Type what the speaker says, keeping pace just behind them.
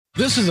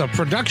This is a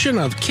production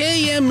of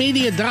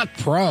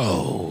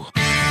KMmedia.pro.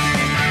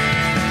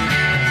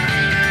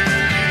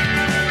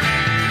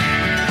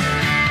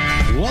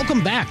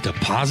 Welcome back to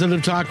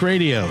Positive Talk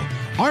Radio.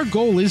 Our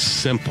goal is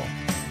simple: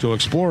 to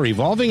explore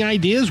evolving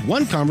ideas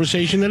one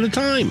conversation at a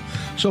time.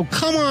 So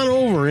come on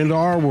over into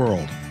our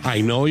world. I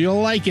know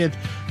you'll like it,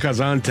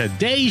 because on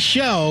today's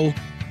show...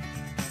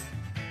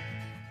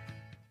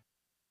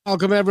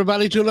 Welcome,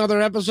 everybody, to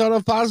another episode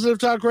of Positive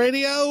Talk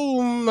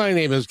Radio. My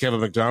name is Kevin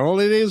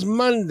McDonald. It is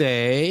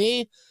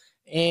Monday,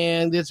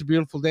 and it's a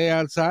beautiful day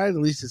outside. At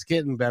least it's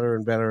getting better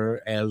and better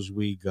as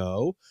we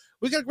go.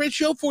 We got a great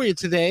show for you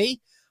today.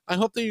 I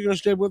hope that you're going to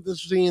stay with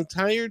us the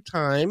entire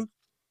time.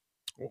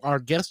 Our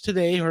guest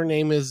today, her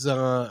name is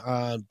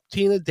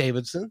Tina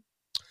Davidson.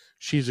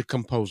 She's a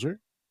composer.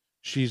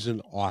 She's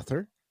an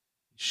author.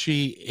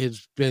 She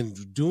has been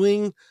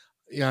doing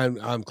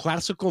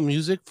classical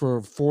music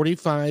for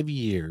 45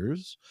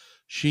 years.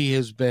 She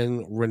has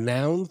been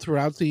renowned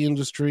throughout the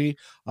industry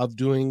of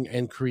doing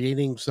and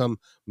creating some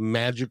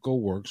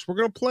magical works. We're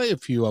going to play a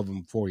few of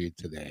them for you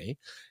today.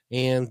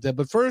 And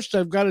but first,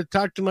 I've got to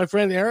talk to my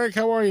friend Eric.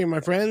 How are you,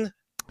 my friend?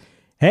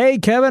 Hey,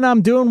 Kevin,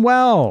 I'm doing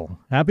well.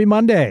 Happy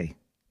Monday.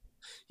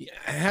 Yeah,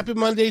 happy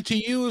Monday to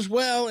you as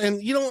well.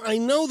 And, you know, I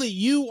know that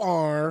you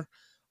are...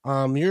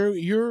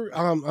 you're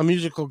a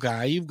musical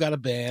guy. You've got a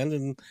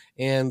band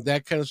and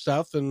that kind of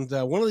stuff. And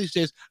one of these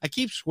days, I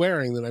keep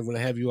swearing that I'm going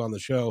to have you on the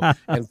show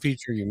and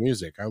feature your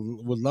music. I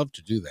would love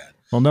to do that.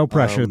 Well, no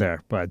pressure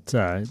there, but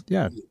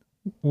yeah,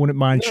 wouldn't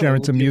mind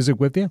sharing some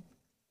music with you.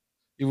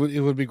 It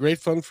would be great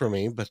fun for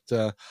me. But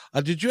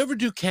did you ever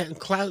do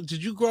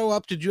did you grow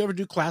up? Did you ever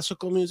do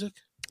classical music?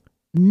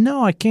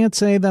 No, I can't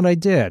say that I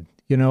did.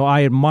 You know,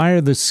 I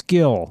admire the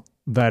skill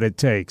that it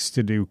takes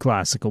to do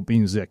classical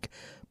music.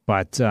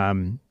 But,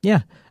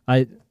 yeah,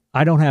 I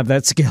don't have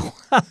that skill.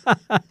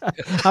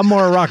 I'm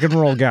more a rock and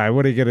roll guy.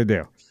 What are you going to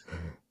do?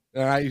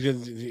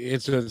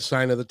 It's a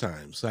sign of the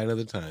times.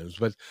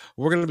 But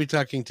we're going to be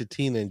talking to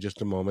Tina in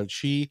just a moment.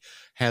 She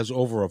has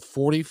over a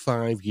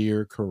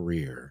 45-year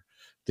career.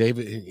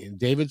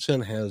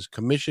 Davidson has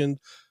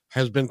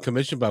been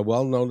commissioned by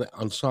well-known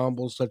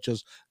ensembles such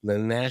as the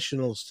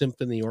National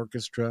Symphony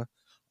Orchestra,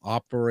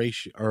 Opera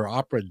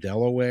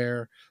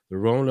Delaware, the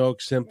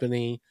Roanoke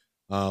Symphony,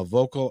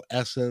 Vocal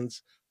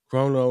Essence,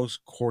 Kronos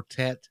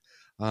Quartet,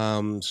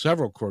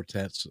 several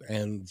quartets,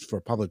 and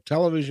for public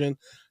television.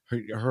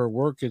 Her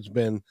work has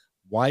been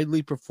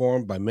widely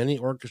performed by many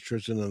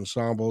orchestras and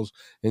ensembles,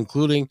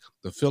 including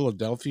the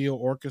Philadelphia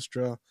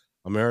Orchestra,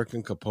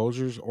 American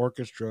Composers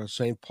Orchestra,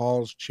 St.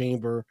 Paul's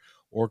Chamber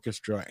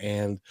Orchestra,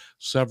 and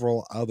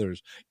several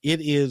others.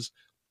 It is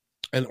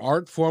an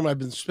art form I've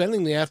been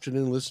spending the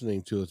afternoon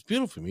listening to. It's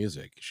beautiful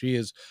music. She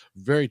is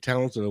very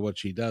talented at what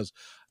she does.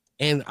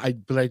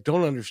 But I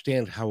don't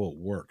understand how it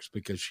works,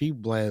 because she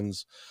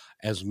blends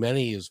as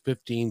many as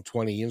 15,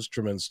 20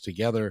 instruments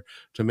together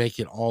to make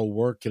it all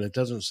work. And it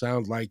doesn't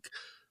sound like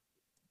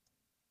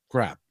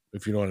crap,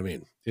 if you know what I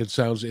mean. It's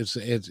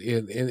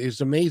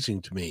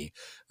amazing to me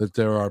that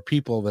there are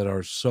people that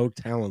are so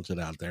talented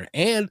out there.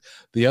 And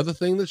the other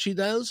thing that she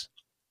does,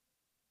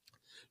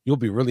 you'll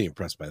be really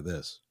impressed by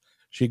this.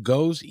 She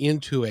goes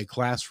into a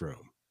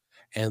classroom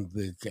and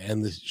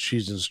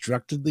she's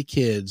instructed the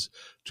kids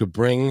to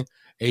bring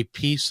a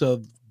piece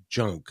of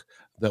junk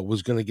that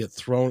was going to get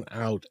thrown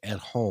out at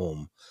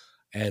home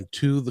and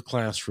to the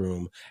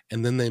classroom,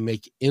 and then they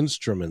make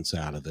instruments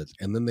out of it,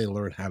 and then they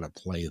learn how to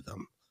play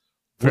them.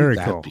 Very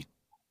cool.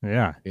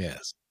 Yeah.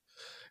 Yes.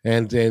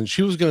 And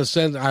she was going to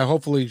send,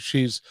 hopefully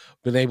she's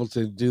been able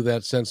to do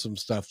that, send some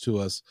stuff to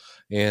us,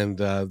 and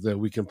that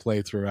we can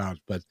play throughout.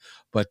 But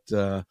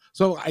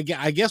so I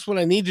guess what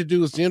I need to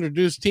do is to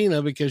introduce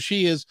Tina, because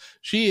she is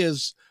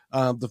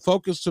the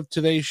focus of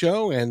today's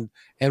show, and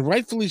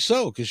rightfully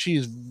so, because she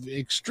is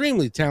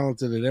extremely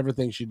talented at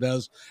everything she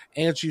does,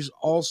 and she's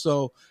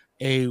also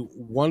a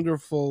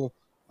wonderful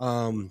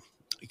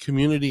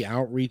community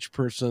outreach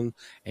person,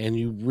 and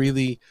you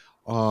really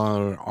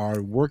are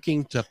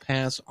working to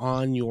pass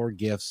on your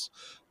gifts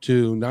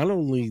to not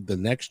only the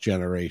next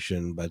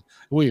generation, but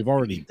we've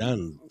already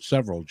done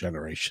several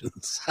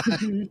generations,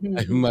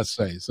 I must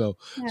say. So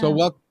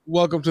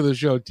welcome to the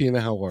show, Tina.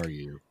 How are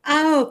you?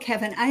 Oh,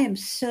 Kevin, I am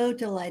so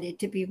delighted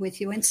to be with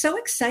you and so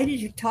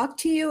excited to talk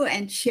to you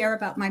and share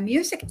about my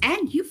music.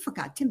 And you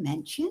forgot to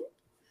mention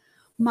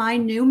my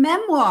new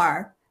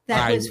memoir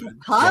that was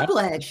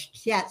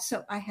published. Yeah,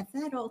 so I have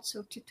that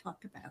also to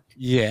talk about.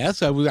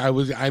 Yes,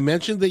 I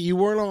mentioned that you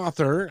were an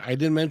author. I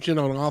didn't mention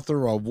an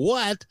author of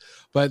what,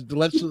 but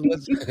let's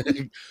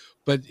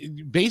but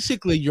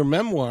basically your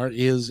memoir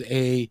is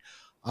a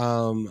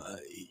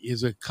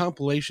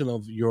compilation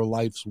of your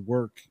life's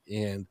work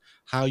and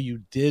how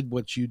you did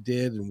what you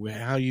did and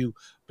how you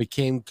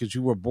became, because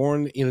you were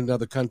born in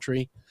another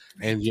country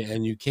and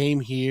you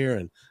came here,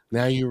 and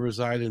now you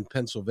reside in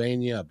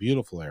Pennsylvania, a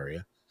beautiful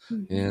area.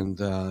 And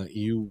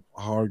you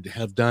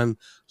have done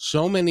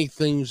so many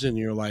things in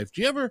your life.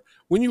 Do you ever,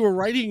 when you were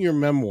writing your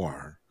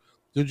memoir,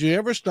 did you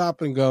ever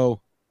stop and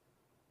go,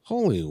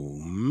 holy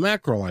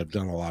mackerel, I've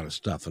done a lot of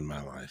stuff in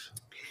my life?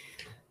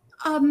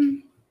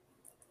 Um,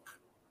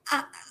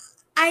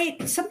 I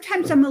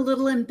sometimes I'm a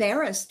little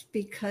embarrassed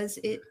because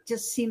it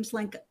just seems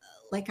like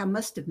I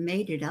must have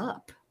made it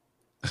up,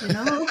 you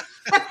know?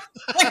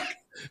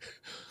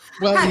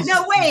 Like, Well,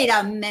 no, wait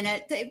a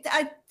minute.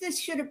 This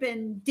should have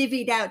been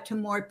divvied out to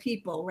more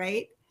people,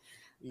 right?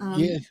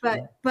 yeah,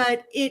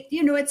 But it,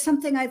 it's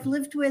something I've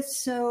lived with,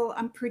 so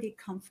I'm pretty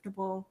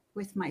comfortable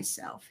with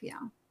myself. Yeah.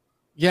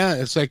 yeah.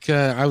 It's like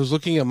I was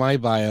looking at my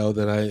bio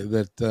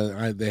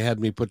they had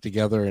me put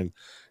together,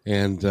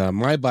 and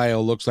my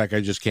bio looks like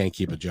I just can't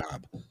keep a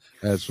job.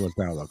 That's what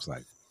that looks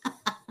like.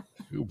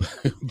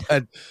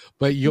 but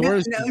but No,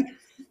 yours,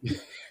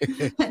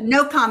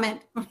 no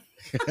comment.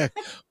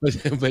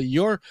 but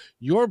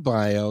your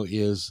bio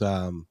is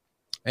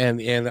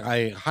and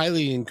I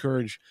highly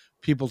encourage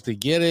people to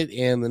get it.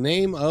 And the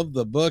name of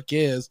the book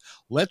is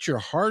 "Let Your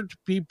Heart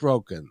Be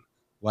Broken: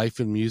 Life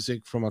and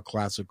Music from a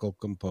Classical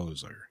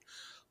Composer."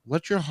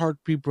 Let your heart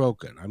be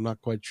broken. I'm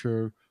not quite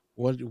sure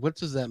what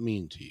does that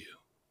mean to you.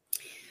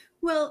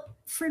 Well,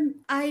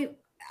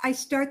 I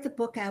start the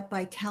book out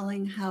by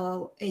telling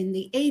how in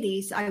the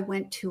 80s I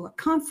went to a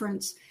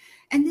conference,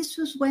 and this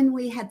was when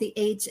we had the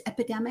AIDS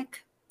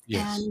epidemic.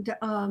 Yes.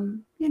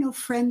 And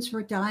friends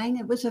were dying.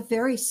 It was a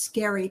very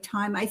scary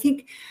time. I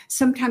think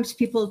sometimes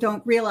people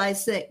don't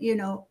realize that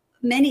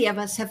many of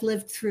us have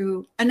lived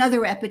through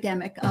another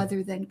epidemic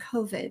other than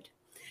COVID,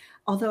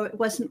 although it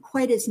wasn't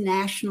quite as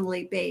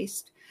nationally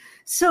based.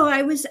 So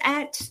I was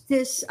at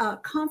this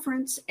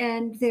conference,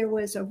 and there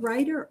was a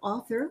writer,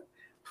 author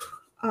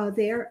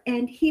there,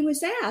 and he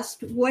was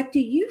asked, "What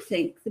do you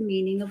think the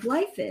meaning of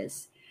life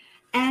is?"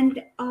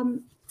 And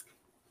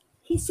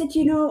he said,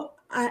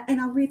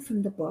 and I'll read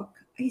from the book.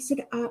 He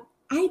said,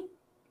 I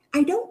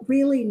don't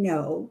really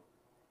know.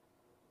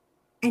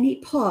 And he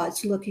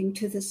paused, looking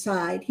to the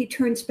side. He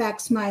turns back,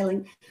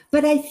 smiling.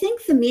 But I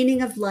think the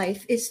meaning of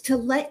life is to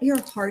let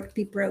your heart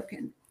be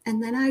broken.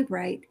 And then I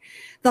write,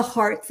 the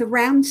heart, the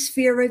round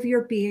sphere of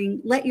your being,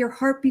 let your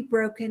heart be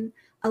broken.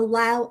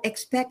 Allow,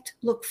 expect,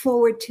 look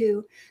forward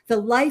to the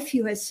life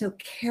you have so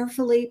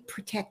carefully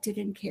protected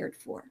and cared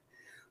for.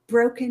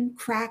 Broken,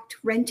 cracked,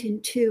 rent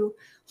in two,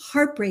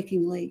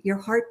 heartbreakingly, your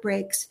heart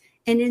breaks,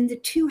 and in the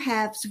two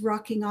halves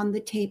rocking on the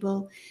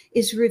table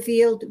is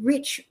revealed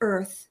rich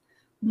earth,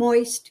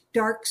 moist,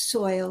 dark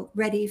soil,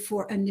 ready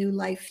for a new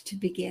life to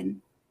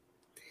begin.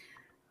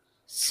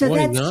 So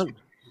Boy, that's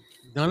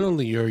not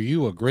only are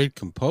you a great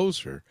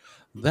composer,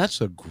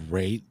 that's a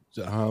great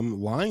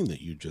line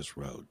that you just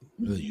wrote,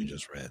 that you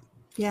just read.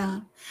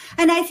 Yeah.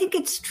 And I think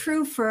it's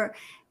true for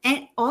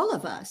all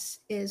of us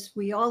is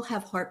we all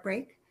have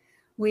heartbreak.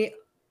 We,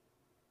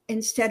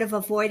 instead of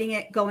avoiding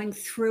it, going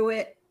through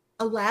it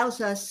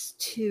allows us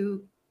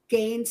to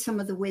gain some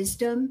of the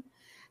wisdom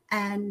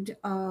and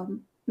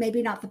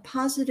maybe not the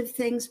positive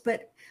things,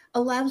 but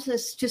allows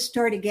us to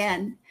start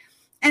again.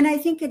 And I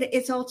think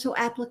it's also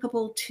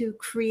applicable to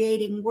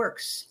creating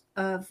works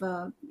of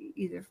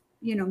either,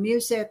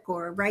 music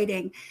or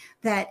writing,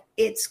 that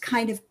it's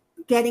kind of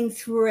getting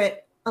through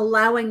it,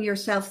 allowing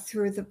yourself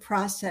through the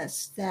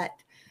process that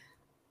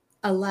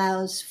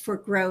allows for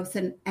growth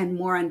and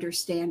more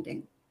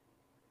understanding.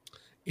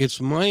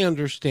 It's my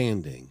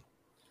understanding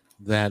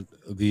that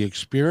the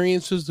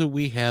experiences that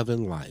we have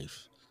in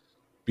life,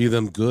 be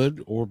them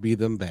good or be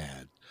them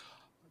bad,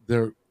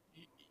 there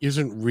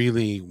isn't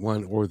really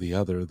one or the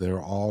other.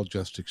 They're all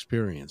just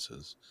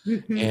experiences.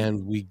 Mm-hmm.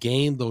 And we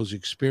gain those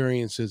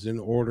experiences in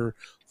order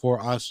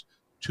for us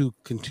to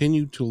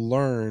continue to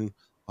learn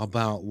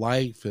about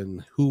life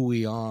and who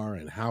we are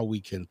and how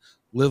we can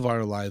live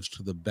our lives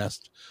to the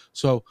best.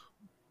 So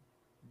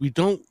we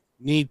don't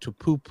need to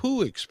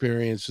poo-poo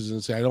experiences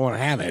and say, I don't want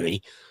to have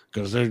any,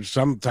 because there's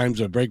sometimes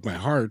they break my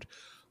heart.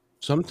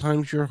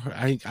 Sometimes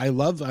I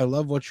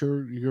love what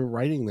you're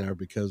writing there,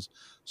 because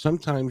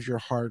sometimes your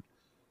heart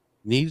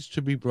needs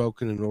to be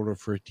broken in order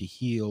for it to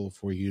heal,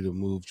 for you to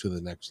move to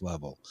the next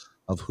level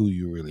of who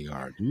you really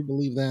are. Do you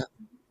believe that?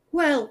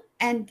 Well,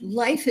 and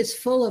life is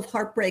full of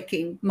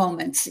heartbreaking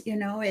moments.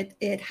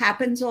 It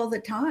happens all the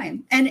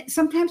time. And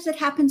sometimes it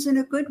happens in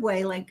a good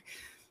way. Like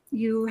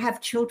you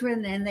have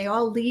children and they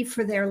all leave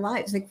for their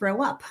lives. They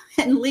grow up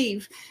and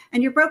leave,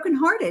 and you're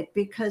brokenhearted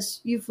because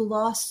you've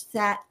lost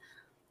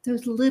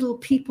those little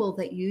people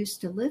that you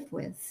used to live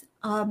with.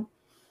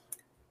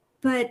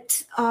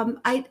 But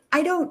I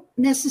don't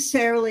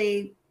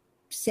necessarily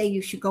say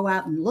you should go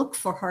out and look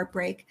for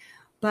heartbreak,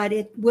 but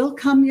it will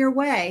come your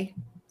way.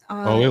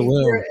 It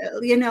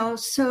will.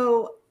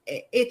 So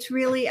it's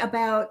really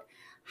about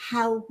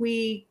how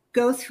we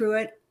go through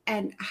it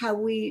and how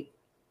we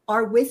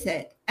are with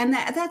it. And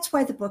that's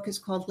why the book is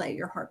called Let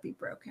Your Heart Be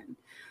Broken,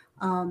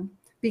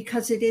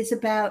 because it is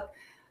about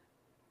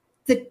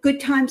the good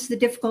times, the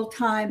difficult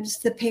times,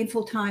 the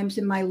painful times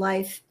in my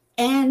life,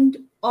 and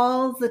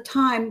all the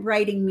time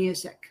writing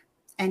music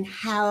and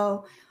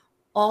how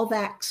all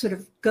that sort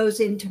of goes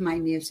into my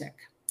music.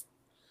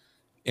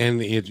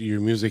 And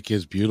your music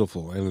is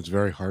beautiful and it's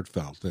very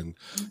heartfelt. And,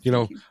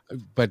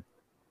 but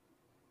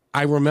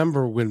I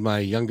remember when my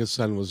youngest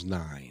son was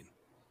 9,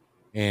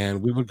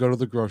 and we would go to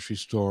the grocery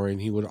store,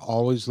 and he would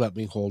always let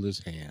me hold his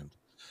hand.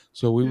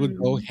 So we would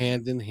go Mm.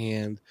 hand in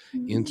hand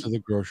into the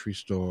grocery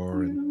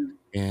store, Mm.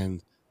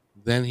 and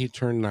then he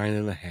turned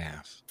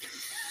 9.5,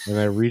 and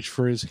I reached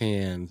for his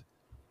hand,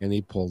 and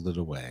he pulled it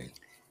away.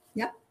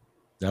 Yep.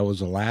 That was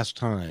the last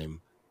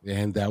time.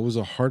 And that was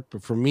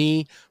for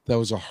me, that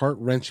was a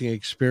heart-wrenching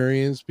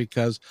experience,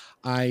 because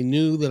I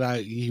knew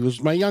that he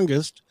was my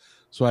youngest.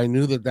 So I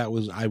knew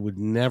I would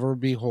never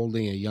be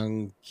holding a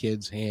young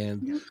kid's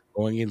hand Yep.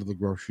 going into the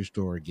grocery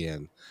store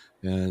again.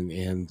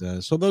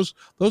 And so those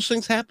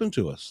things happen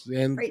to us,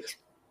 and Right.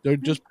 they're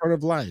Right. just part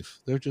of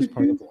life. They're just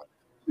part Mm-hmm. of life.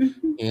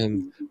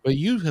 And, Mm-hmm. but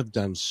you have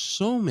done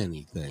so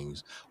many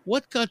things.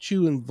 What got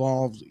you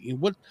involved?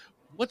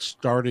 What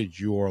started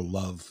your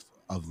love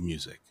of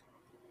music?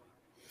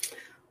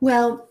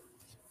 Well,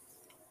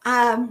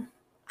 Um,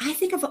 I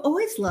think I've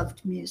always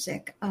loved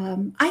music.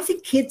 I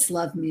think kids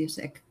love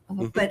music,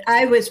 Mhm. but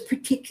I was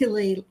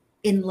particularly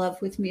in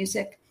love with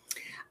music.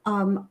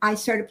 I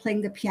started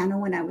playing the piano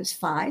when I was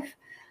 5.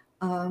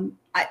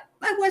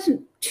 I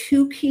wasn't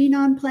too keen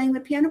on playing the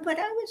piano, but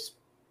I was,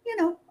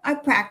 I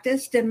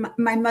practiced, and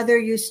my mother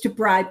used to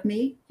bribe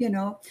me.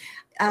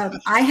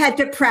 I had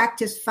to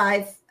practice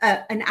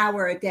an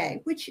hour a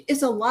day, which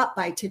is a lot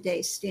by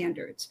today's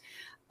standards.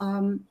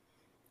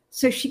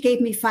 So she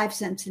gave me 5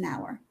 cents an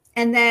hour.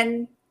 And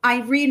then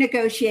I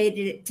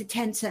renegotiated it to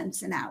 10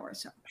 cents an hour.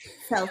 So I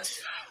felt,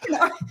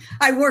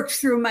 I worked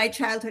through my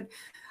childhood.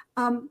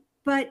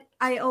 But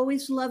I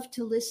always loved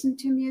to listen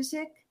to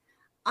music.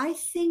 I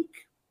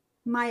think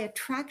my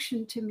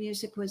attraction to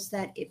music was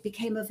that it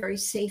became a very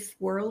safe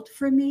world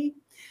for me.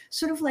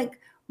 Sort of like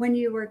when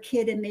you were a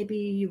kid and maybe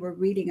you were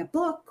reading a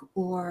book,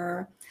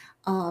 or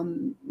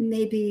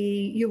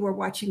maybe you were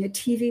watching a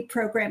TV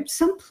program,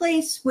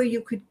 someplace where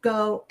you could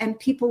go and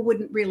people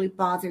wouldn't really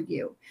bother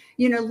you.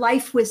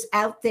 Life was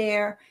out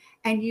there,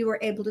 and you were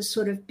able to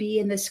sort of be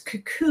in this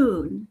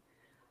cocoon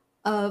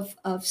of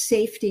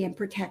safety and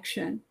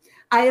protection.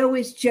 I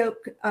always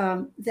joke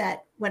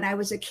that when I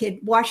was a kid,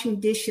 washing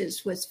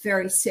dishes was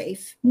very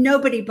safe.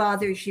 Nobody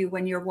bothers you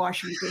when you're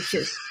washing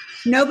dishes.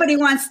 Nobody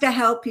wants to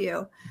help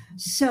you.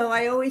 So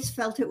I always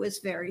felt it was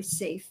very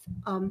safe.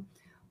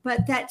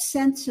 But that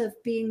sense of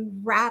being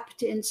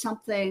wrapped in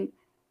something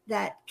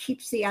that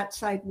keeps the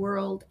outside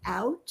world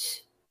out,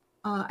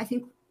 I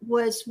think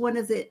was one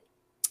of the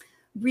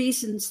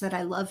reasons that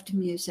I loved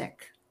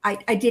music.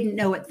 I didn't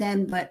know it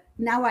then, but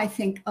now I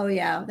think, oh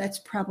yeah, that's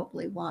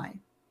probably why.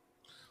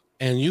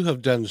 And you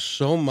have done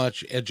so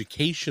much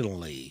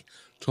educationally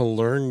to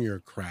learn your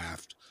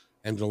craft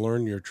and to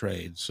learn your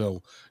trade.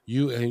 So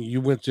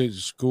you went to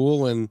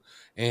school,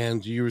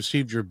 and you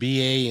received your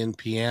BA in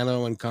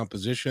piano and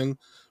composition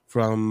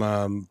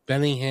from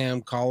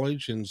Bellingham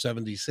College in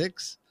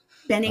 '76.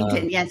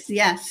 Bennington, yes,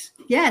 yes,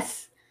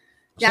 yes.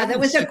 Yeah, that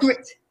was a 76.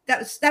 great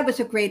that was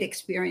a great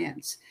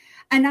experience.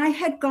 And I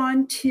had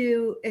gone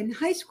to in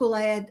high school.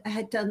 I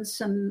had done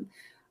some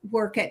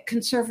work at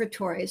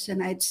conservatories,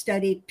 and I'd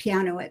studied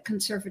piano at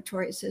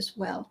conservatories as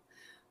well.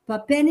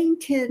 But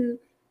Bennington,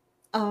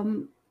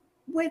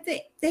 where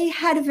they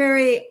had a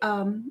very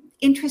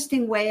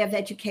interesting way of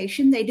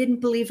education. They didn't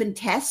believe in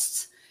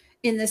tests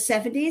in the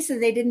 70s,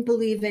 and they didn't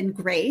believe in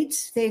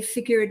grades. They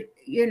figured,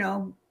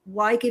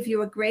 why give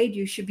you a grade?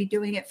 You should be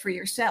doing it for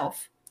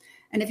yourself.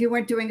 And if you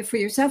weren't doing it for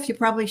yourself, you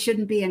probably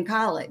shouldn't be in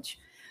college.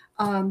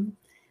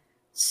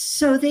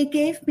 So they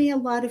gave me a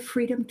lot of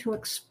freedom to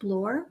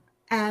explore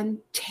and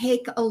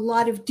take a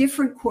lot of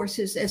different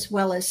courses as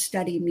well as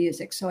study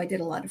music. So I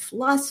did a lot of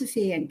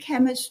philosophy and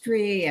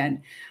chemistry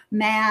and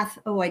math.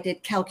 Oh, I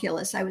did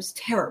calculus. I was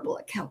terrible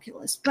at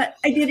calculus, but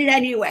I did it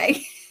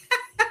anyway.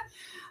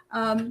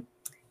 And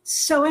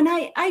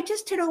I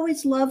just had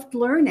always loved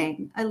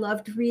learning. I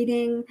loved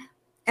reading.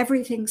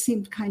 Everything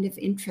seemed kind of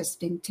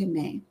interesting to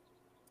me.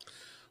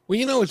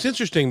 Well, it's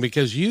interesting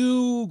because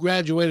you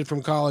graduated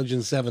from college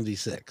in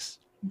 '76.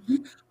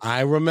 Mm-hmm.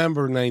 I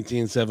remember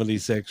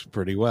 1976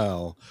 pretty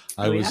well.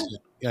 Oh, yeah.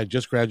 I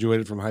just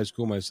graduated from high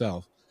school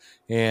myself,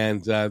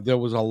 and there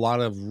was a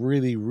lot of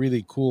really,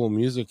 really cool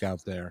music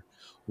out there.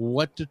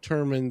 What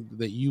determined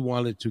that you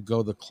wanted to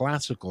go the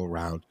classical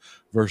route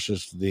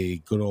versus the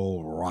good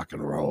old rock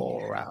and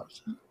roll route?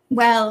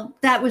 Well,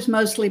 that was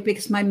mostly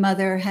because my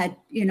mother had,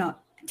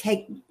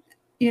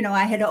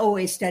 I had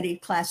always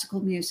studied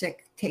classical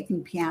music,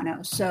 taking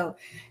piano. So,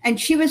 and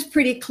she was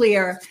pretty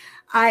clear.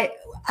 I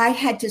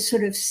had to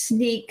sort of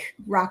sneak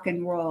rock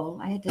and roll.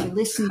 I had to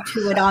listen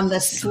to it on the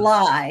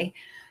sly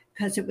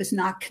because it was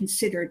not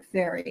considered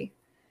very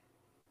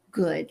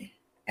good.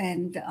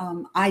 And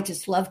I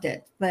just loved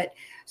it. But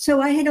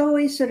so I had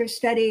always sort of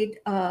studied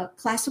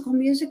classical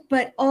music,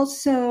 but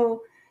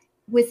also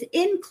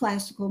within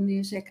classical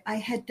music, I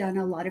had done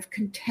a lot of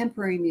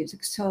contemporary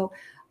music. So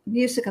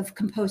music of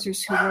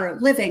composers who were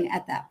living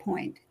at that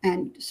point.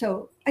 And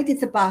so I did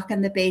the Bach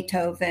and the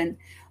Beethoven,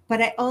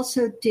 but I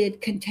also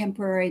did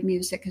contemporary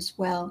music as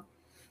well.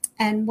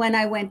 And when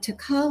I went to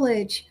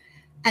college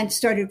and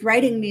started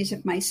writing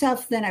music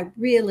myself, then I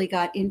really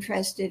got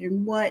interested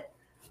in what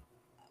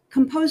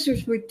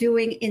composers were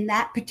doing in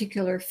that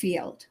particular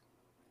field.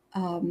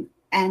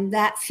 And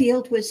that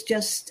field was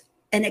just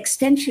an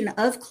extension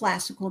of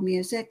classical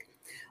music,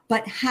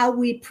 but how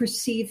we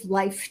perceive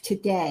life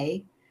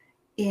today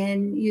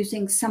in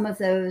using some of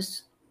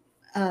those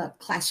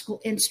classical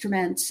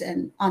instruments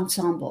and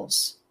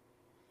ensembles.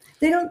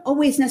 They don't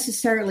always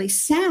necessarily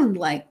sound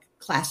like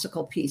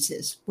classical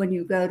pieces. When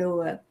you go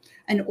to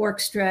an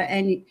orchestra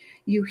and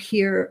you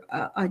hear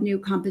a new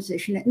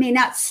composition, it may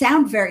not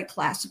sound very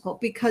classical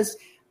because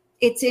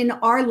it's in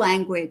our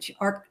language,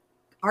 our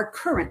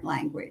current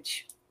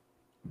language.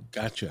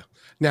 Gotcha.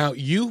 Now,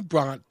 you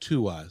brought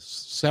to us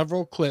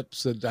several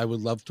clips that I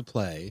would love to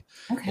play.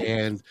 Okay.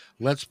 And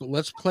let's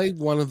play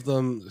one of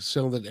them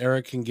so that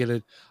Eric can get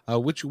it.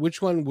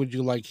 Which one would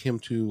you like him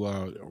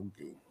to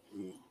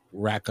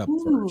rack up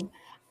first?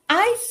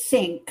 I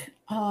think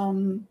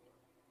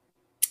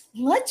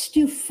let's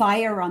do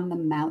Fire on the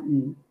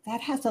Mountain.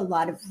 That has a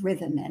lot of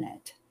rhythm in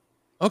it.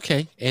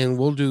 Okay, and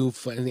we'll do,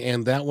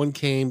 and that one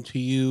came to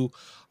you.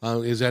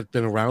 Is that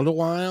been around a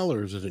while,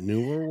 or is it a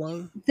newer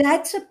one?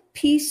 That's a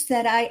piece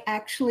that I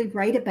actually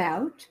write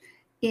about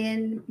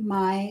in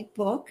my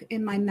book,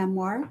 in my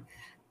memoir.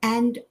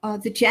 And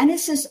the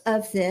genesis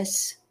of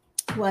this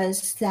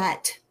was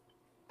that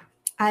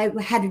I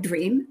had a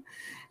dream,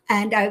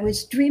 and I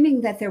was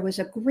dreaming that there was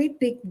a great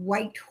big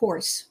white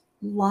horse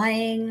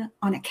lying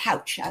on a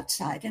couch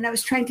outside, and I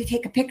was trying to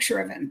take a picture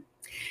of him.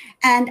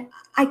 And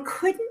I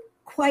couldn't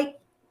quite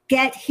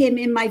get him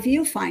in my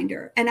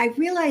viewfinder, and I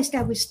realized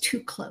I was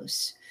too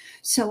close.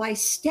 So I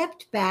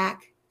stepped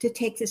back to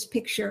take this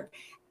picture,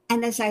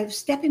 and as I was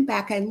stepping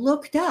back, I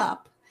looked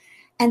up,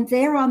 and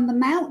there on the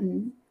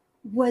mountain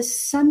was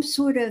some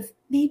sort of,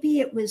 maybe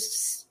it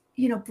was,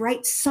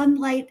 bright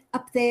sunlight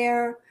up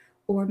there,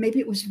 or maybe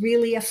it was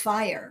really a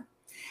fire.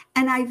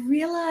 And I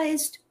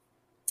realized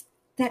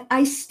that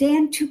I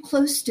stand too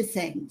close to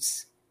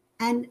things.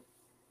 And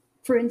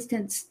for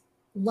instance,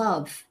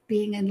 love,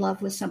 being in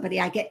love with somebody,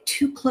 I get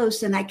too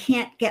close and I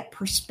can't get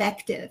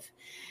perspective.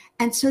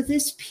 And so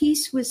this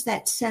piece was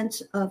that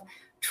sense of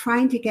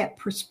trying to get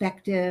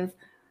perspective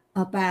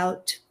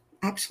about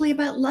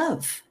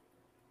love.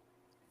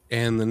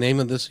 And the name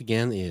of this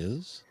again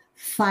is?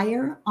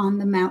 Fire on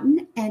the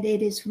Mountain, and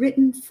it is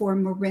written for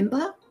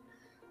marimba,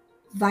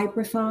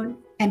 vibraphone,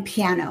 and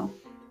piano.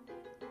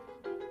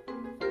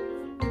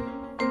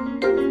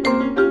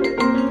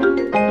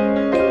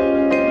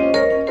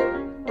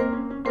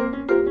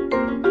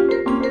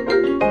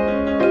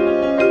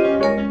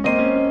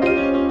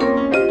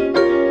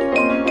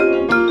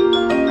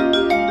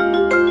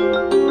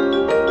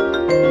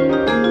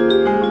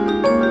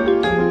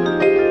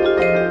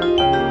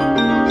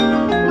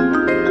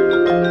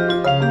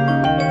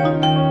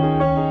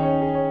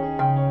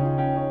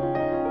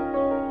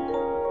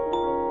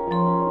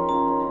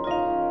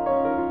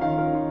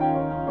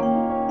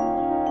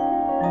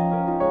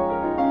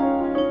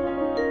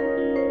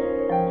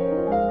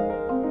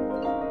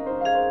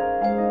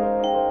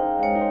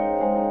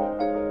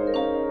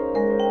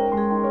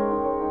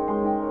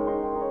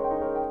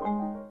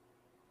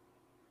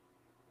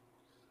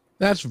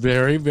 That's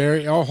very,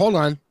 very, oh, hold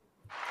on.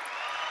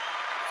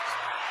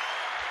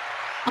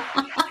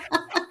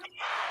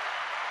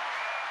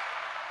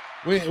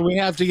 We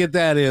have to get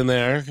that in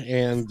there.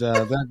 And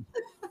that.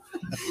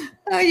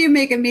 Oh, you're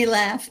making me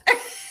laugh.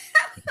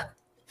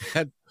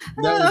 that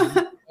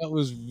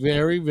was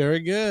very,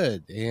 very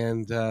good.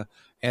 And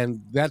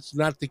that's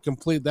not the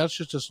complete, that's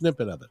just a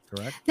snippet of it,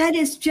 correct? That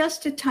is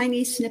just a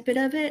tiny snippet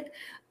of it.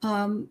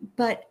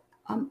 But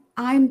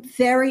I'm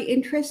very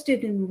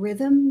interested in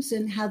rhythms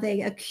and how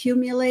they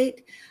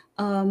accumulate,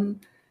 and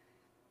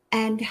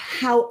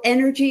how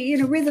energy,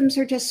 rhythms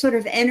are just sort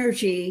of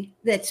energy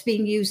that's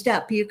being used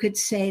up. You could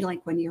say,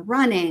 like when you're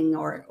running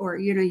or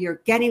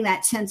you're getting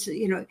that sense of,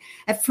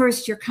 at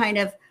first you're kind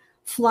of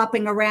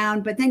flopping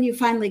around, but then you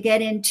finally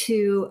get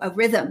into a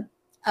rhythm,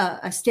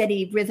 a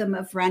steady rhythm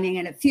of running,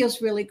 and it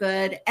feels really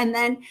good. And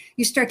then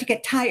you start to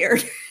get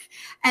tired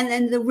and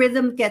then the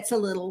rhythm gets a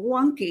little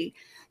wonky.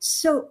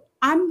 So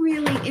I'm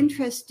really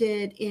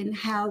interested in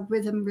how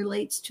rhythm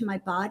relates to my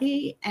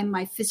body and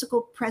my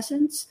physical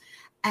presence.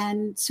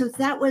 And so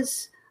that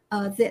was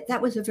a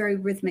very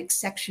rhythmic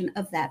section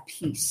of that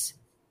piece.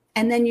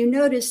 And then you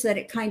notice that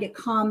it kind of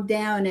calmed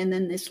down, and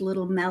then this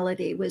little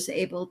melody was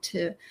able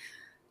to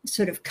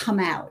sort of come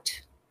out.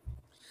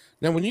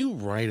 Now, when you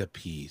write a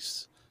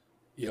piece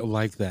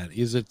like that,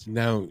 is it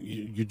now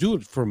you do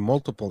it for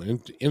multiple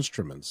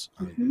instruments,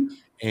 Mm-hmm.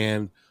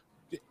 and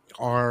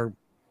are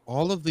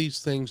all of these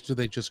things, do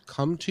they just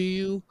come to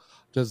you?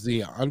 Does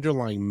the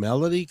underlying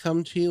melody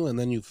come to you and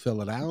then you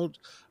fill it out?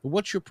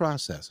 What's your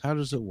process? How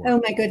does it work? Oh,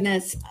 my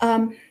goodness.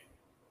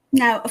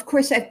 Now, of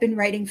course, I've been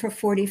writing for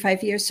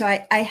 45 years, so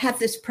I have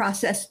this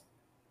process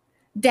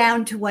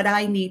down to what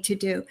I need to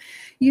do.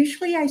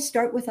 Usually I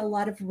start with a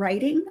lot of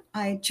writing.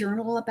 I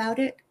journal about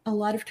it. A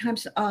lot of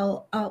times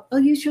I'll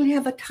usually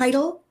have a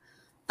title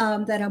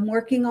that I'm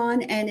working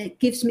on, and it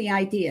gives me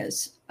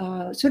ideas,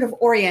 sort of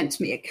orients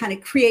me. It kind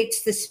of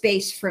creates the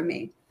space for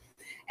me.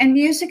 And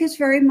music is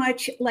very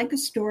much like a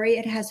story.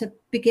 It has a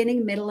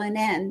beginning, middle, and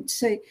end.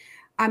 So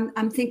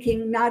I'm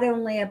thinking not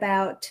only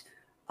about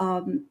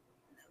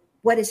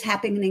what is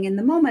happening in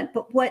the moment,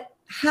 but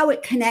how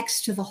it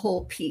connects to the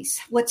whole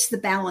piece. What's the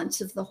balance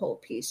of the whole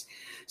piece?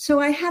 So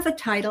I have a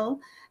title,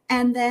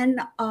 and then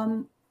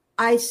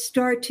I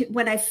start to,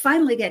 when I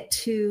finally get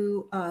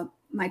to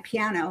my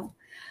piano,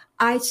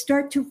 I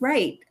start to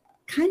write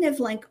kind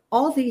of like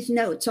all these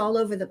notes all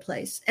over the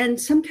place.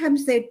 And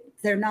sometimes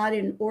they're not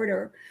in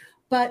order,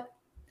 but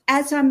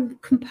as I'm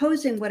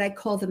composing what I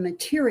call the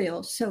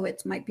material, so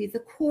it might be the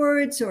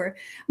chords, or it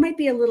might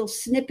be a little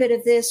snippet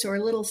of this or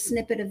a little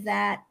snippet of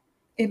that.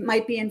 It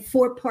might be in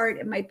 4-part,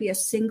 it might be a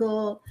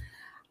single.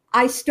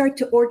 I start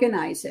to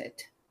organize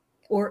it.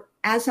 Or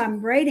as I'm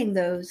writing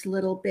those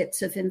little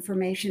bits of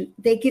information,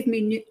 they give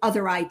me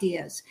other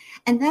ideas.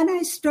 And then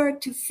I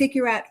start to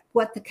figure out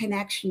what the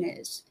connection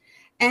is.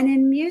 And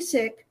in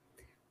music,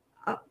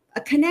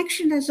 a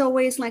connection is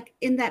always like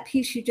in that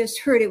piece you just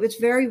heard, it was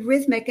very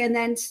rhythmic. And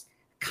then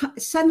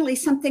suddenly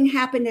something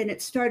happened and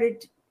it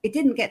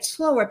didn't get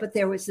slower, but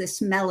there was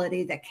this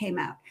melody that came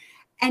out.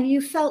 And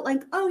you felt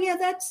like, oh yeah,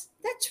 that's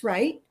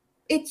right.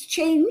 It's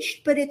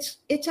changed, but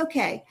it's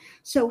okay.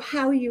 So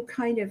how you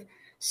kind of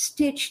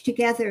stitch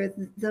together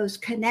those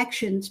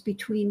connections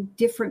between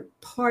different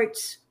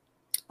parts.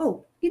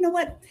 Oh, you know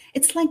what?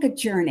 It's like a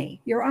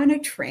journey. You're on a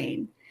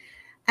train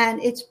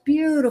and it's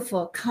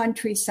beautiful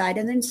countryside.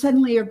 And then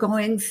suddenly you're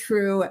going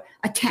through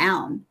a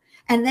town,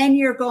 and then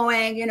you're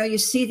going, you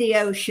see the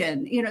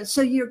ocean,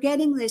 so you're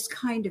getting this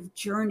kind of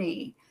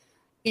journey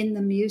in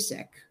the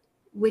music,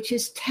 which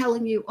is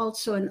telling you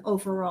also an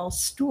overall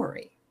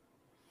story.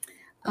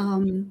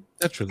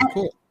 That's really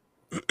cool.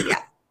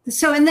 Yeah.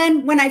 So, and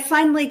then when I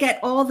finally get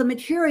all the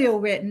material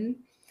written,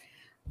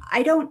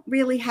 I don't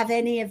really have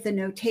any of the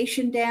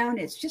notation down.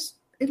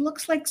 It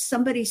looks like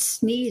somebody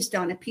sneezed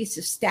on a piece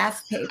of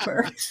staff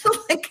paper.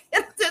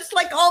 It's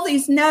like all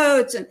these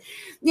notes, and,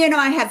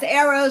 I have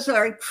arrows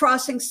or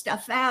crossing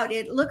stuff out.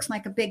 It looks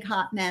like a big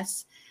hot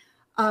mess.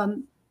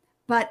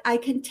 But I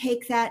can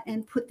take that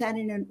and put that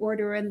in an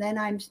order, and then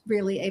I'm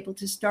really able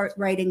to start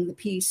writing the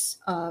piece,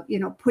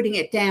 putting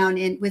it down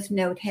with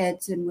note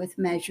heads and with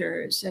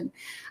measures. And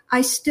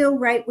I still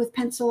write with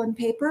pencil and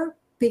paper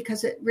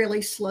because it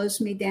really slows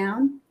me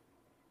down.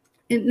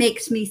 It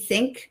makes me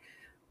think.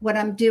 What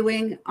I'm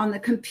doing on the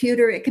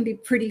computer, it can be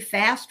pretty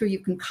fast, or you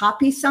can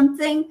copy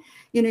something.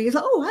 You say,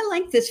 oh, I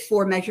like this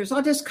 4 measures.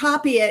 I'll just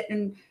copy it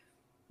and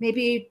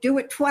maybe do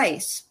it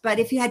twice. But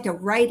if you had to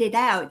write it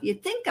out,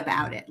 you'd think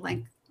about it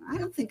like, I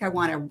don't think I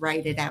want to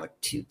write it out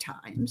 2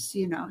 times,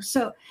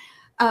 So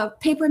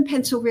paper and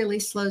pencil really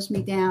slows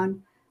me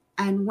down.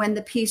 And when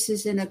the piece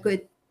is in a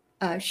good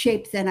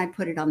shape, then I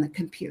put it on the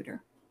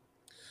computer.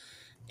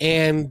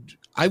 And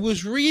I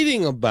was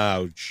reading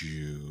about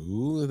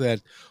you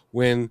that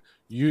when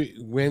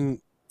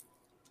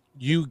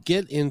you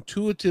get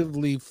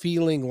intuitively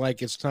feeling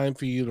like it's time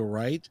for you to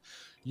write,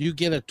 you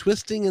get a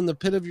twisting in the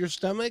pit of your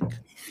stomach?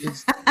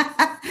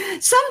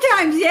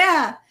 Sometimes,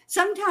 yeah.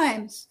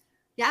 Sometimes.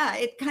 Yeah,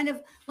 it's kind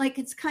of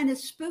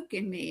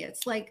spooking me.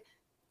 It's like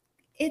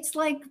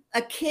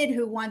a kid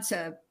who wants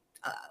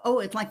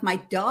it's like my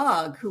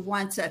dog who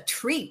wants a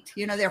treat.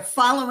 They're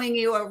following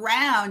you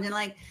around and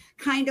like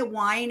kind of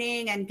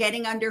whining and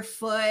getting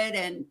underfoot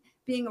and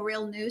being a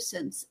real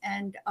nuisance.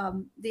 And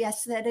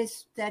yes, that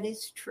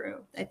is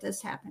true. That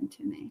does happen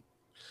to me.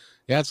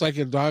 Yeah, it's like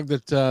a dog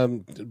that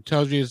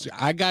tells you,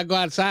 I gotta go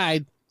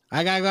outside.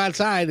 I gotta go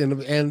outside.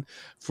 And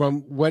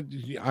from what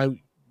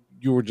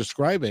you were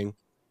describing,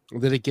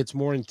 that it gets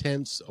more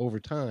intense over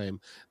time.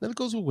 Then it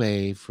goes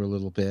away for a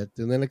little bit,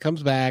 and then it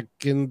comes back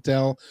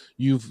until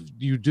you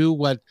do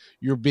what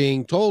you're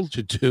being told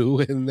to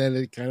do, and then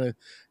it kind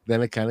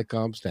of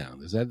calms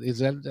down. Is that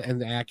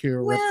an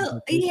accurate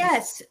representation?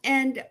 Yes,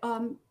 and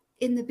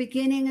in the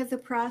beginning of the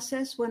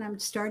process, when I'm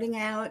starting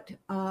out,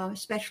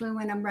 especially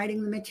when I'm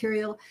writing the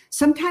material,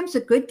 sometimes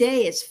a good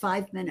day is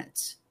 5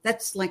 minutes.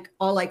 That's like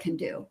all I can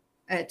do.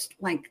 It's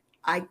like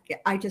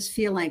I just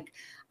feel like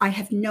I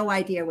have no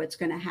idea what's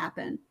going to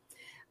happen.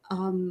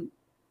 And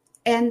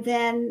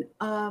then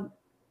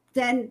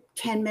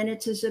 10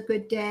 minutes is a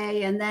good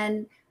day. And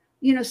then,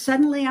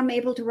 suddenly I'm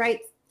able to write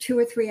 2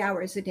 or 3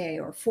 hours a day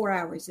or 4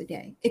 hours a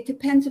day. It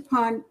depends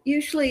upon,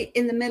 usually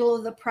in the middle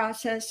of the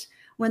process,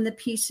 when the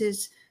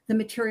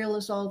material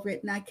is all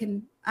written, I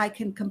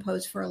can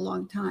compose for a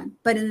long time.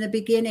 But in the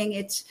beginning,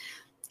 it's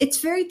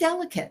very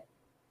delicate.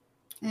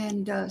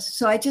 And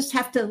so I just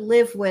have to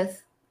live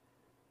with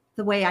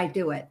the way I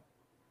do it.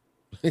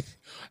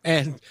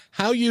 And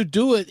how you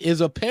do it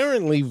is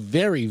apparently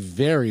very,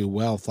 very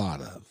well thought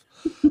of.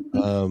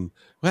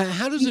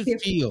 How does it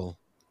feel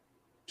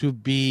to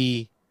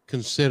be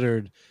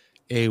considered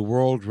a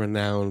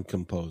world-renowned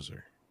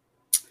composer?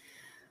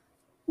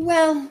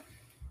 Well,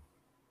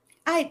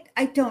 I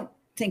don't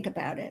think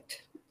about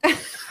it,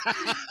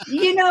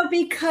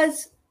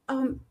 because,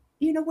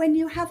 when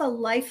you have a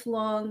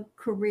lifelong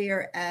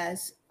career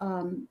as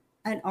an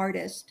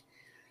artist,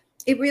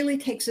 it really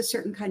takes a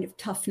certain kind of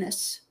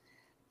toughness.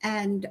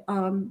 And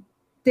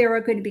there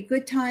are going to be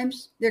good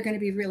times. There are going to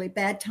be really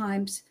bad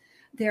times.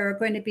 There are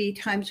going to be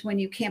times when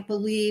you can't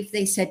believe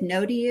they said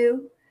no to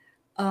you.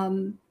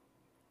 And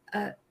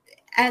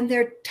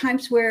there are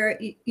times where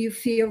you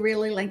feel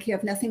really like you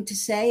have nothing to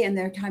say. And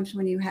there are times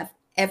when you have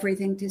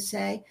everything to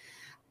say.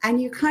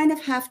 And you kind of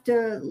have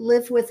to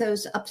live with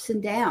those ups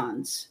and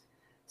downs.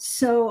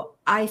 So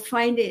I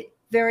find it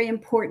very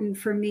important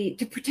for me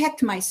to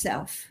protect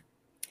myself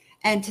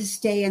and to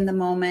stay in the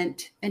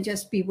moment and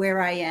just be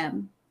where I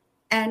am.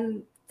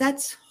 And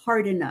that's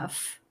hard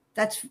enough.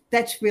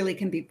 That's really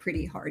can be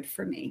pretty hard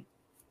for me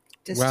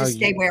just to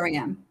stay where I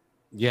am.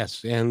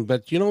 Yes.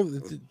 But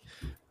the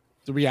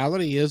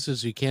reality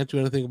is you can't do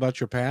anything about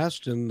your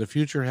past, and the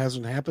future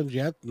hasn't happened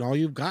yet. And all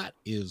you've got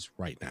is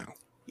right now.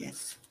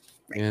 Yes.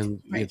 Right.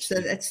 And right.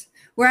 So that's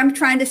where I'm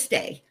trying to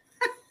stay.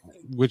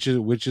 which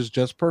is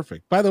just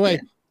perfect. By the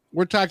way,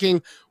 we're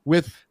talking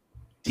with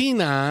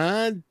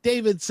Tina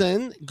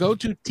Davidson. Go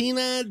to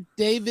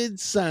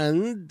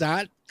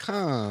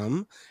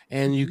tinadavidson.com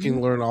and you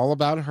can learn all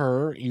about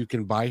her. You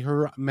can buy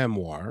her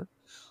memoir.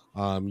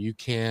 You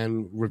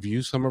can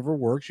review some of her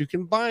works. You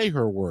can buy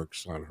her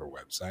works on her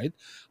website.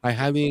 I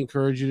highly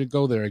encourage you to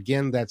go there.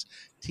 Again, that's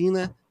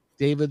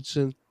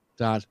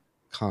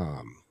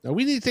tinadavidson.com. Now,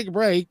 we need to take a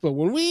break, but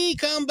when we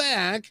come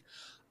back,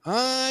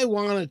 I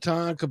want to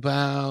talk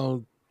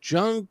about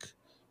junk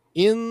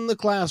in the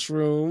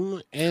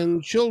classroom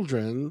and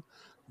children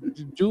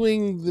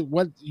doing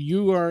what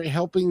you are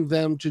helping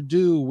them to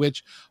do,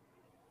 which,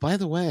 by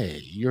the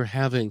way, you're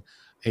having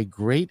a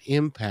great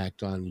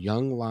impact on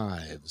young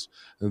lives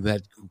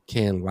that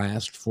can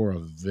last for a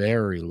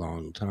very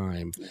long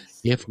time,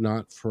 if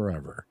not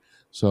forever.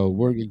 So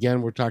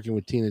we're talking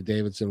with Tina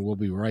Davidson. We'll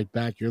be right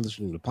back. You're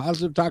listening to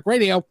Positive Talk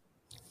Radio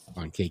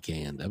on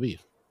KKNW.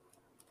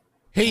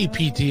 Hey,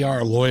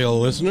 PTR loyal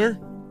listener.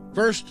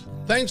 First,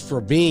 thanks for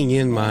being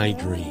in my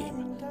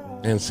dream.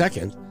 And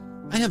second,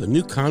 I have a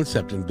new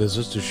concept in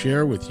business to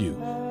share with you.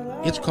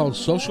 It's called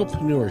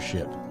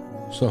socialpreneurship.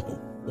 So,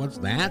 what's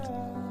that?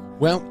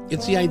 Well,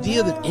 it's the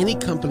idea that any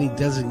company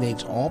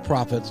designates all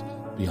profits,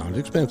 beyond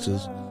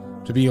expenses,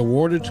 to be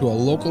awarded to a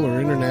local or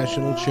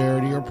international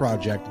charity or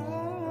project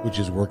which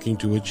is working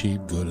to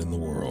achieve good in the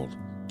world.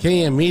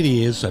 KM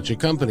Media is such a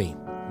company.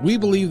 We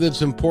believe that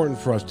it's important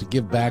for us to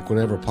give back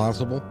whenever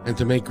possible and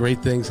to make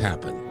great things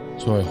happen.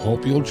 So I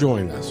hope you'll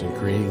join us in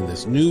creating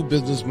this new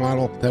business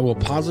model that will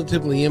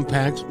positively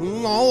impact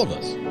all of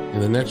us. In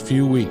the next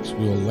few weeks,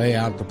 we will lay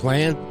out the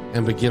plan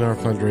and begin our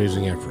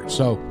fundraising efforts.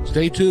 So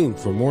stay tuned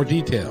for more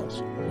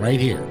details right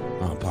here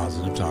on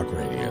Positive Talk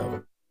Radio.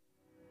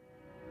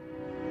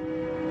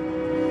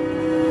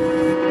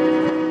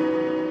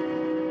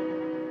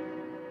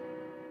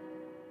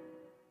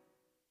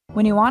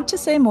 When you want to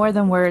say more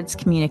than words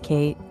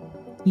communicate,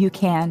 you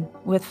can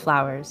with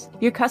flowers.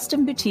 Your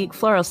custom boutique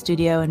floral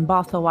studio in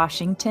Bothell,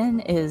 Washington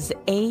is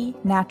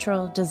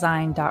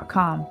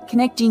anaturaldesign.com,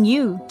 connecting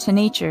you to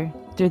nature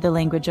through the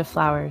language of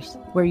flowers.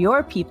 Where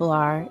your people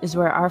are is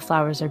where our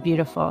flowers are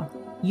beautiful.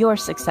 Your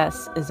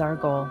success is our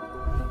goal.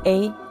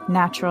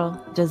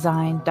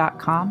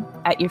 anaturaldesign.com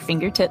at your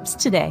fingertips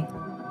today.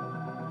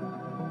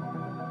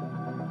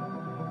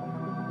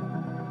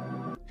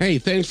 Hey,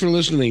 thanks for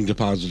listening to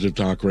Positive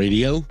Talk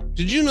Radio.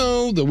 Did you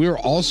know that we're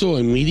also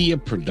a media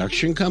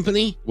production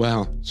company?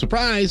 Well,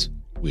 surprise,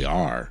 we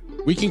are.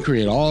 We can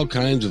create all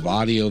kinds of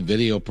audio,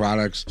 video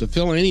products to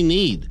fill any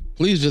need.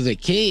 Please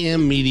visit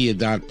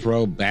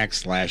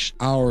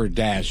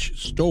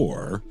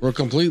kmmedia.pro/our-store for a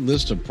complete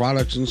list of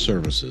products and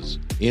services.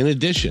 In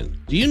addition,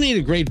 do you need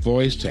a great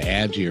voice to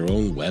add to your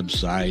own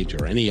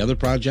website or any other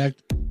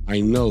project? I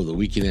know that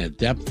we can add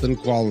depth and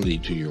quality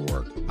to your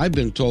work. I've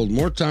been told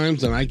more times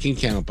than I can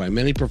count by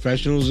many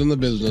professionals in the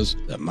business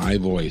that my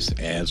voice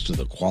adds to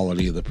the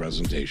quality of the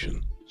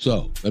presentation.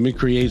 So, let me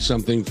create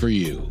something for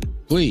you.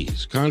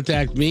 Please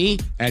contact me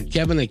at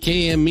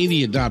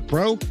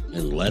kevin@kmmedia.pro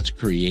and let's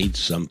create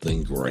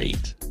something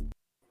great.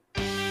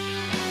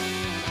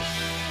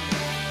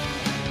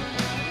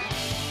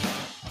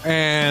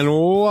 And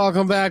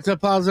welcome back to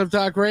Positive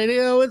Talk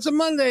Radio. It's a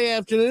Monday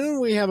afternoon.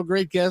 We have a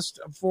great guest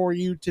for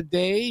you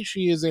today.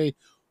 She is a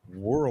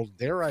world,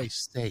 dare I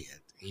say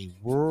it, a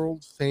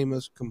world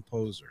famous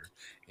composer.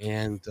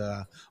 And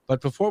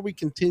but before we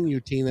continue,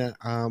 Tina,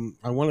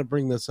 I want to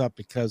bring this up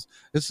because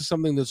this is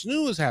something that's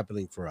new is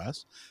happening for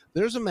us.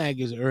 There's a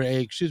magazine, or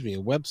a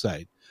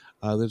website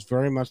that's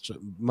very much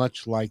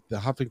like the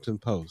Huffington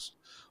Post,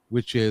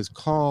 which is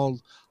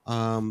called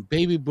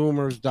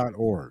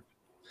babyboomers.org.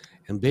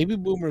 And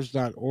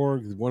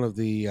babyboomers.org, one of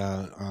the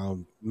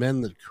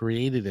men that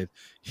created it,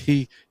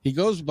 he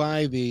goes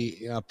by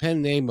the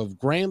pen name of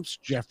Gramps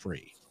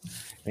Jeffrey.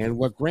 And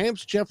what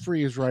Gramps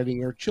Jeffrey is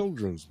writing are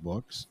children's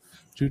books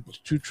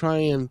to try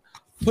and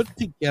put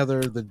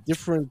together the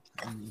different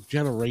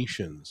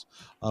generations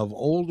of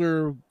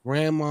older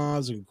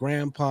grandmas and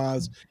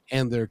grandpas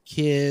and their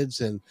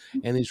kids, and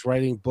he's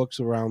writing books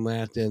around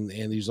that, and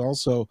he's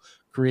also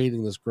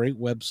creating this great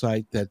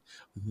website that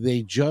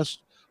they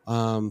just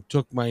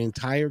took my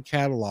entire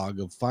catalog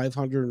of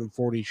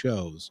 540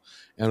 shows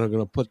and are going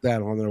to put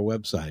that on their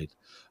website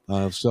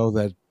so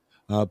that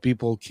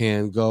people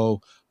can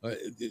go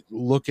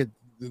look at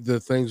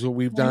the things that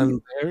we've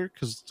done there,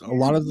 because a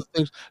lot of the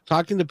things,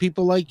 talking to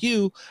people like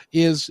you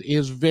is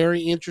very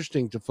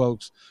interesting to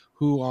folks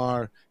who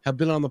have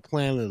been on the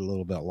planet a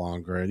little bit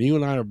longer. And you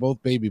and I are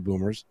both baby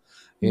boomers,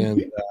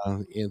 and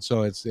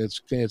so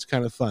it's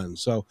kind of fun.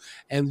 So,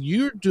 and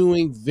you're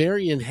doing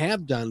and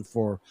have done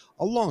for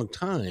a long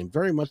time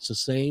very much the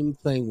same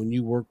thing when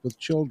you work with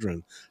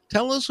children.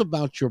 Tell us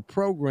about your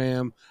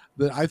program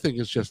that I think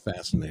is just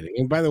fascinating.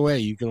 And by the way,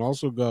 you can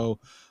also go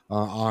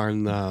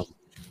on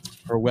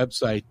her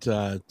website,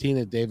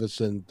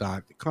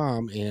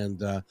 tinadavidson.com,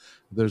 and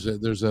there's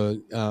a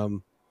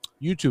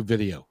YouTube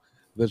video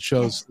that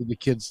shows the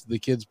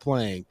kids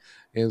playing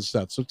and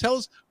stuff. So tell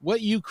us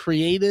what you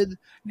created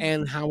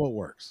and how it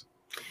works.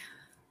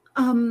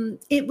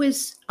 It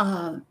was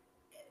a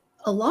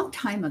long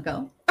time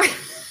ago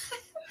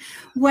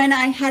when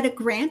I had a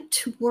grant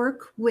to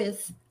work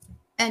with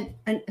a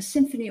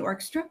symphony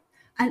orchestra,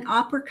 an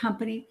opera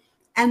company,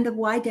 and the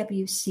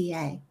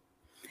YWCA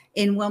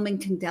in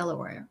Wilmington,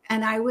 Delaware.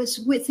 And I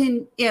was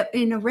in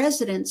a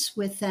residence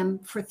with them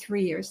for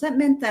 3 years. That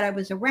meant that I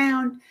was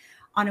around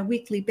on a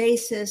weekly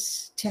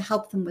basis to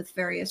help them with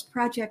various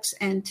projects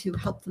and to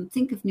help them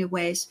think of new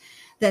ways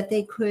that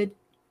they could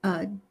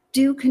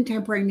do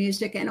contemporary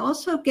music and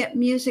also get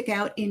music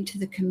out into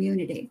the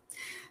community.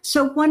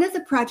 So one of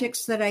the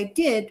projects that I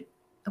did,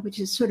 which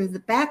is sort of the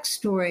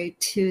backstory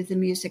to the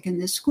music in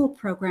the school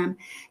program,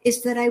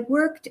 is that I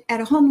worked at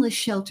a homeless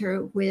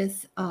shelter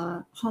with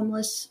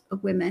homeless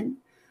women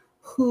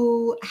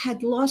who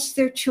had lost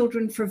their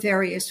children for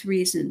various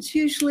reasons,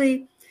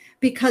 usually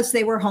because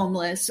they were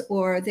homeless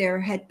or there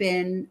had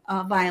been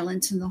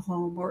violence in the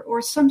home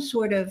or some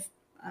sort of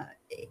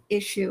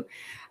issue.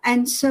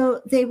 And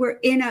so they were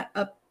in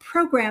a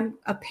program,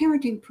 a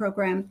parenting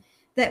program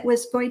that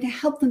was going to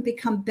help them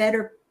become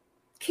better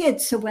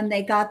kids. So when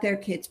they got their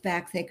kids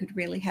back, they could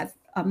really have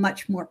a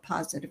much more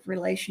positive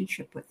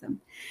relationship with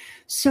them.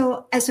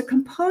 So as a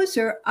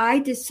composer, I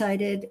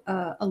decided,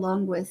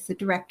 along with the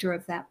director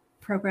of that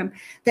program,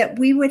 that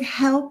we would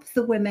help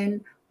the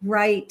women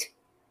write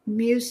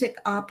music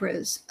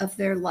operas of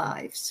their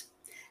lives.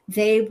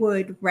 They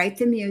would write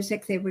the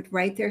music, they would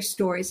write their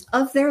stories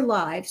of their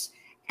lives,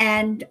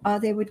 and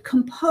they would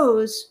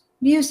compose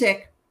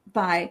music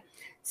by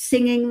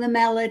singing the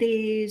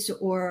melodies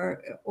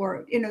or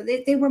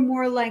they were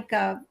more like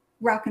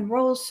rock and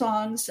roll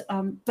songs,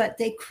 but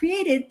they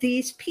created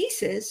these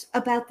pieces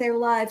about their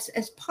lives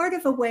as part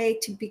of a way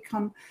to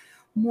become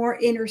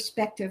more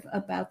introspective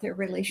about their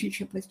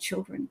relationship with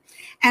children.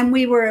 And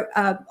we were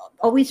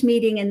always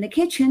meeting in the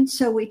kitchen,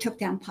 so we took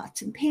down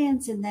pots and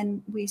pans, and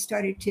then we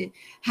started to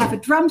have a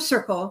drum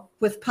circle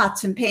with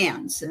pots and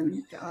pans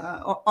and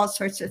all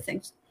sorts of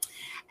things.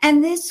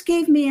 And this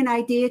gave me an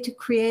idea to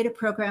create a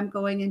program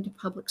going into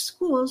public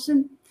schools.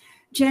 And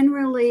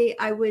generally,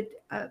 I would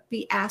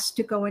be asked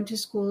to go into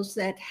schools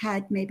that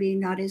had maybe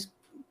not as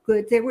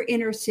good. They were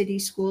inner city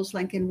schools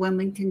like in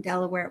Wilmington,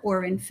 Delaware,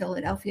 or in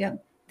Philadelphia.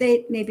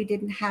 They maybe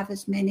didn't have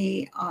as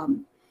many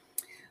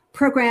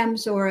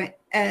programs or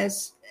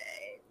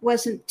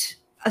wasn't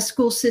a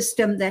school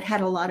system that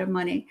had a lot of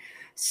money.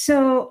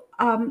 So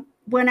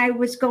when I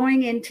was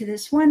going into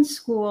this one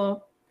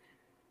school,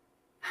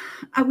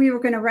 we were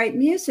going to write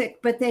music,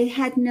 but they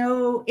had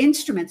no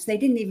instruments. They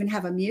didn't even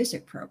have a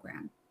music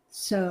program.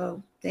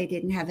 So they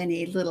didn't have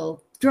any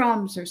little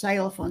drums or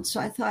xylophones. So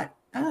I thought,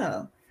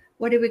 oh,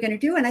 what are we going to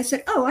do? And I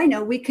said, oh, I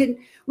know, we can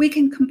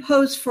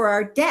compose for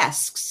our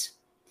desks.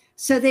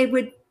 So they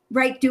would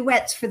write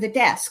duets for the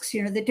desks,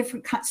 the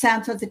different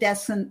sounds of the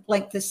desks, and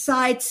like the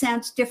side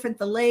sounds different,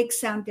 the legs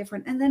sound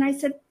different. And then I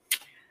said,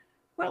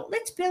 well,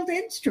 let's build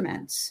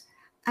instruments.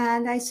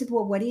 And I said,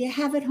 well, what do you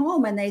have at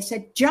home? And they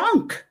said,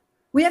 junk.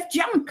 We have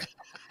junk.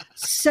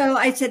 So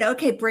I said,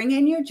 okay, bring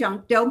in your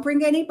junk. Don't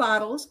bring any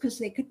bottles because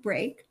they could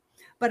break,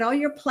 but all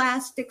your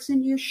plastics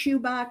and your shoe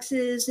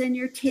boxes and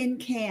your tin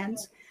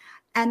cans.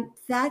 And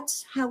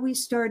that's how we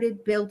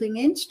started building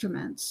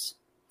instruments.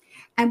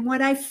 And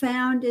what I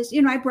found is,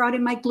 I brought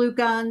in my glue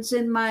guns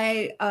and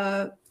my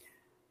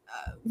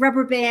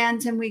rubber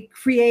bands, and we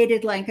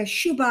created like a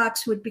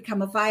shoebox would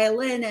become a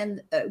violin,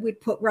 and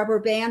we'd put rubber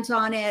bands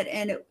on it,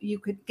 and you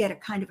could get a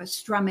kind of a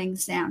strumming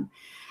sound.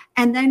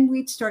 And then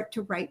we'd start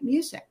to write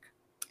music.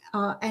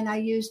 And I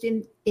used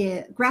in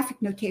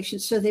graphic notation.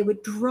 So they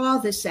would draw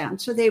the sound.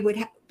 So they would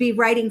be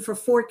writing for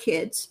 4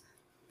 kids,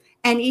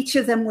 and each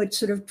of them would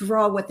sort of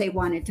draw what they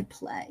wanted to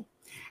play.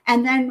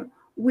 And then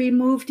we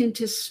moved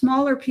into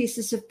smaller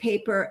pieces of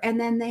paper, and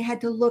then they had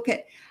to look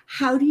at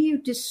how do you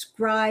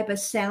describe a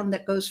sound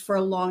that goes for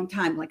a long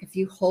time? Like if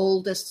you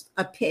hold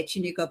a pitch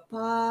and you go,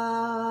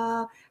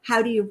 ba,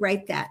 how do you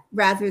write that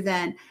rather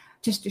than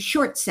just a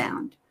short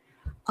sound?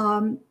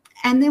 And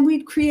then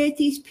we'd create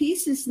these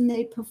pieces and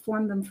they'd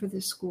perform them for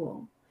the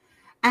school.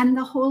 And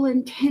the whole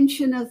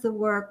intention of the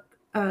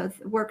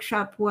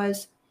workshop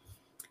was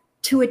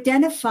to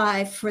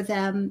identify for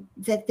them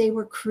that they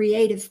were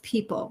creative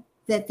people,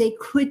 that they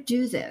could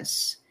do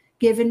this.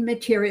 Given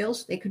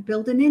materials, they could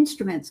build an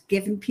instrument.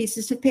 Given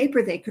pieces of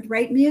paper, they could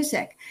write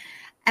music.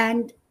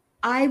 And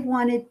I've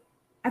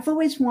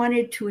always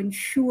wanted to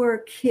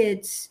ensure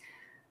kids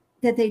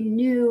that they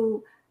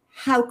knew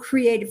how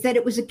creative, that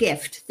it was a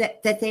gift,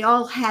 that they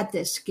all had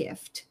this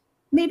gift.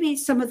 Maybe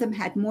some of them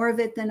had more of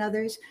it than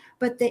others,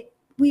 but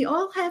we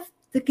all have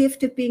the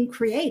gift of being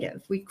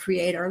creative. We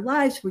create our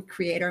lives, we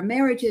create our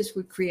marriages,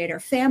 we create our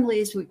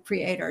families, we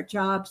create our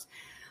jobs.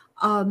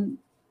 And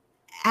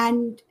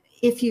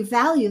if you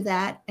value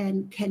that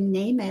and can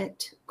name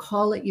it,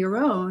 call it your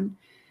own,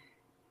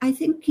 I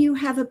think you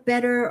have a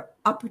better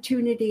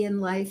opportunity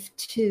in life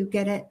to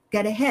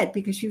get ahead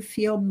because you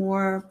feel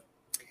more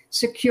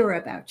secure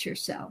about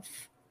yourself.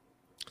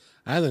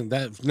 I think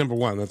that, number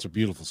one, that's a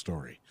beautiful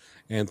story.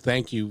 And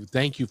thank you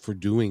for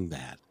doing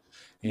that.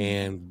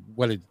 And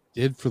what it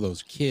did for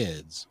those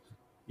kids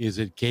is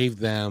it gave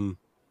them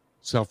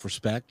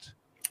self-respect.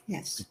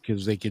 Yes.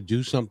 Because they could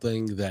do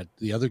something that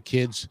the other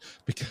kids,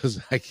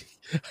 because I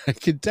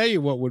can tell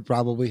you what would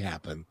probably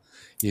happen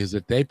is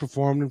that they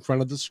performed in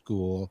front of the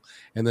school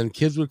and then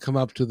kids would come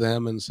up to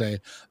them and say,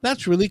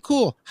 "That's really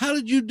cool. How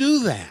did you do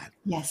that?"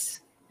 Yes.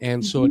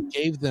 And so it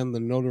gave them the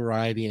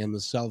notoriety and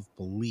the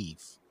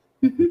self-belief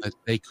that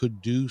they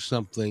could do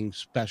something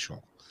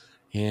special.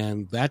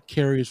 And that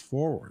carries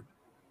forward.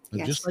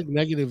 Yes. Just like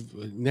negative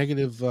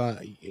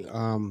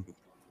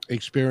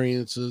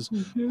experiences,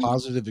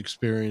 positive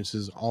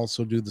experiences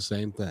also do the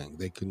same thing.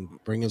 They can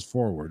bring us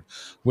forward.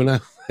 When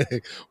I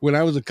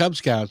was a Cub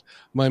Scout,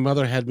 my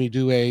mother had me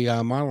do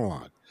a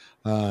monologue.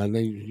 And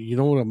you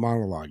know what a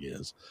monologue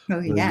is? Oh,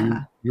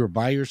 yeah. You're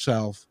by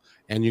yourself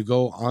and you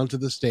go onto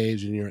the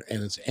stage and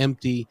it's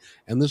empty.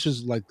 And this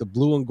is like the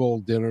blue and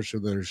gold dinner. So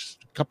there's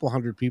a couple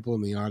hundred people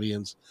in the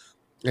audience.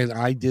 And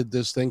I did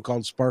this thing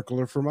called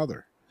Sparkler for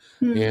Mother.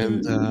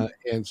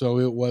 And so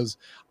it was,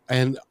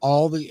 and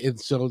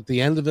so at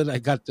the end of it, I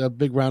got a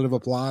big round of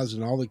applause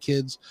and all the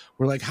kids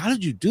were like, "How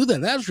did you do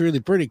that? That's really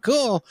pretty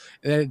cool."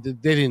 And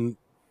they didn't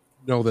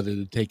know that it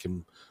had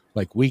taken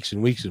like weeks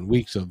and weeks and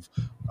weeks of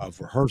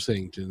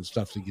rehearsing and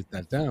stuff to get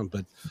that down.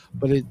 But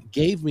it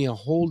gave me a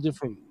whole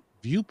different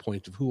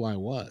viewpoint of who I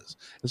was.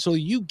 And so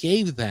you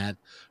gave that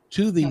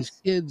to these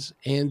kids,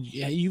 and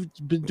you've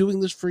been doing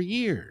this for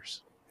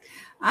years.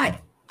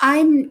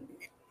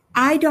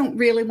 I don't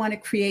really want to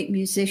create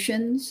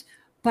musicians,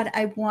 but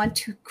I want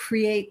to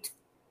create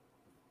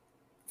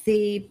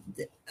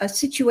a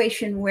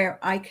situation where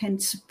I can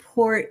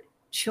support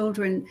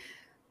children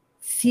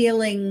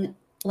feeling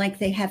like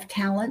they have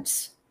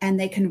talents and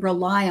they can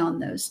rely on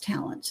those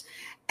talents.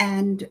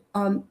 And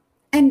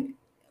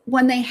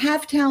when they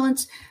have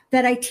talents,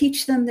 that I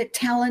teach them that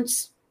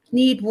talents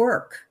need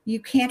work.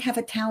 You can't have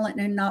a talent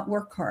and not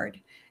work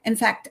hard. In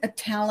fact, a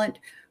talent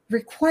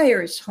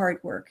requires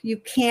hard work. You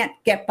can't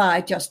get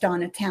by just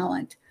on a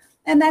talent.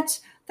 And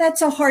that's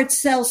a hard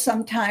sell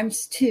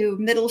sometimes to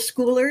middle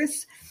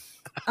schoolers.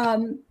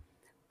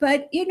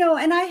 But,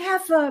 and I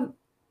have,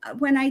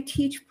 when I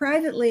teach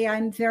privately,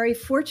 I'm very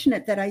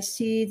fortunate that I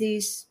see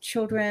these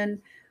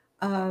children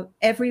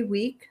every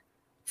week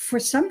for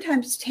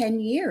sometimes 10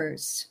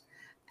 years.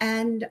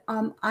 And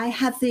I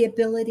have the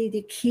ability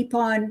to keep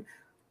on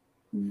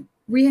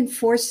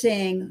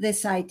reinforcing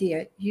this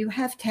idea. You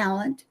have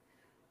talent.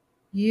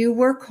 You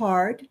work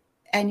hard,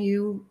 and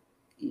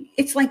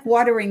it's like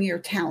watering your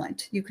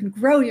talent. You can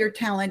grow your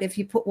talent if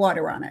you put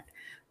water on it.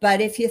 But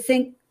if you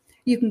think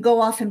you can go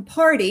off and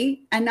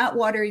party and not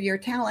water your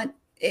talent,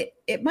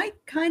 it might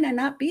kind of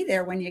not be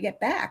there when you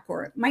get back,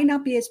 or it might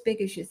not be as big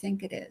as you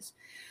think it is.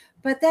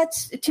 But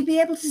that's to be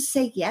able to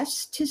say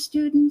yes to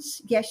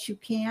students. Yes, you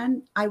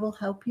can. I will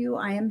help you.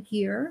 I am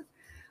here.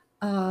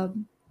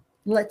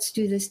 Let's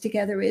do this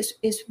together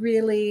is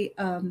really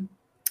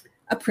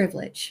a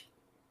privilege.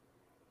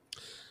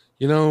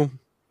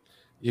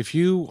 If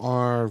you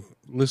are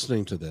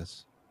listening to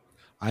this,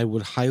 I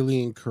would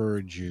highly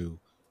encourage you,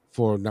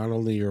 for not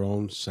only your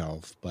own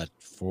self, but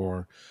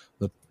for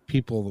the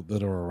people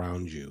that are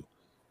around you.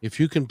 If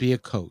you can be a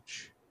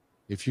coach,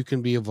 if you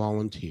can be a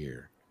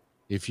volunteer,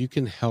 if you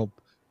can help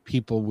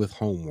people with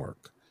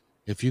homework,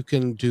 if you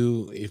can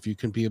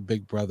be a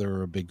big brother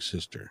or a big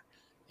sister,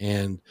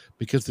 and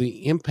because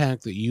the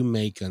impact that you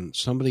make on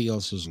somebody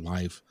else's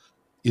life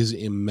is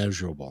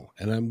immeasurable.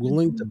 And I'm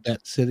willing to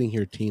bet, sitting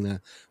here, Tina,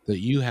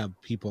 that you have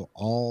people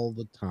all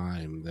the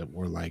time that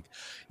were like,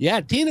 "Yeah,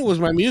 Tina was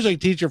my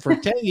music teacher for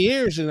 10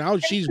 years and now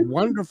she's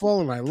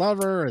wonderful and I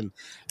love her."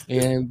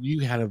 And you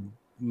had a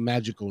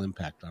magical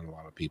impact on a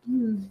lot of people.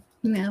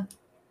 Yeah,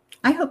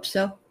 I hope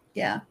so.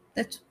 Yeah,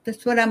 that's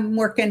what I'm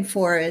working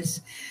for,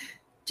 is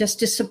just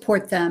to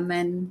support them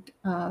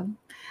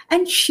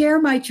and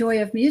share my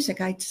joy of music.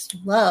 I just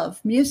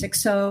love music.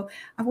 So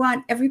I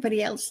want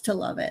everybody else to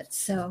love it.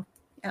 So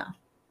yeah.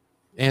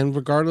 And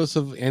regardless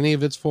of any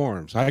of its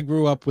forms, I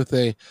grew up with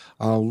a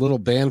little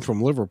band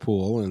from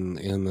Liverpool in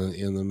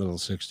the middle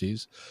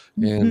 60s,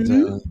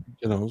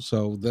 and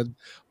so that,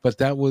 but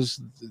that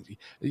was,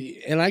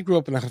 and I grew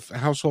up in a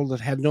household that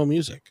had no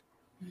music.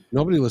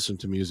 Nobody listened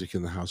to music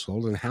in the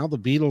household, and how the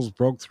Beatles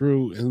broke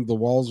through in the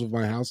walls of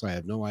my house, I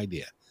have no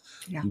idea.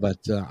 Yeah. But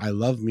I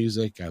love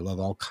music. I love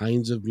all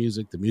kinds of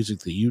music, the music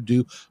that you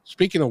do.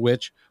 Speaking of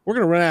which, we're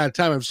going to run out of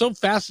time. I'm so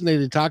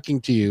fascinated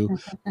talking to you.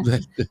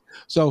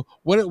 So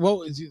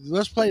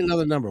let's play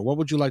another number. What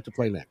would you like to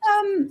play next?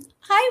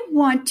 I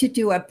want to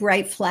do A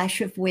Bright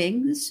Flash of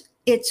Wings.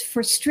 It's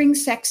for string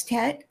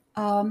sextet.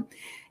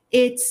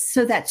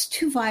 That's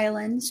 2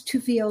 violins, 2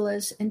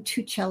 violas, and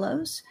 2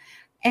 cellos.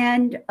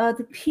 And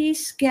the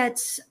piece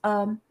gets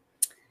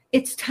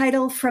its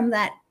title from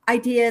that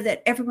idea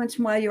that every once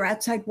in a while you're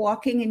outside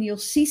walking and you'll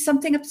see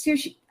something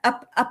upstairs,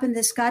 up in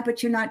the sky,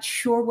 but you're not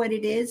sure what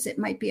it is. It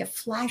might be a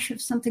flash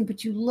of something,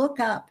 but you look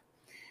up,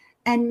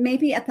 and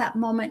maybe at that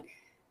moment,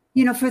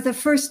 for the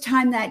first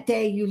time that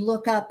day, you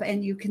look up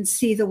and you can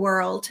see the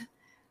world.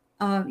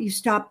 You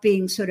stop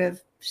being sort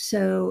of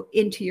so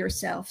into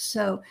yourself.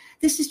 So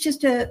this is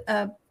just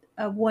a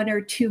 1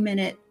 or 2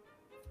 minute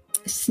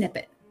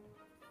snippet.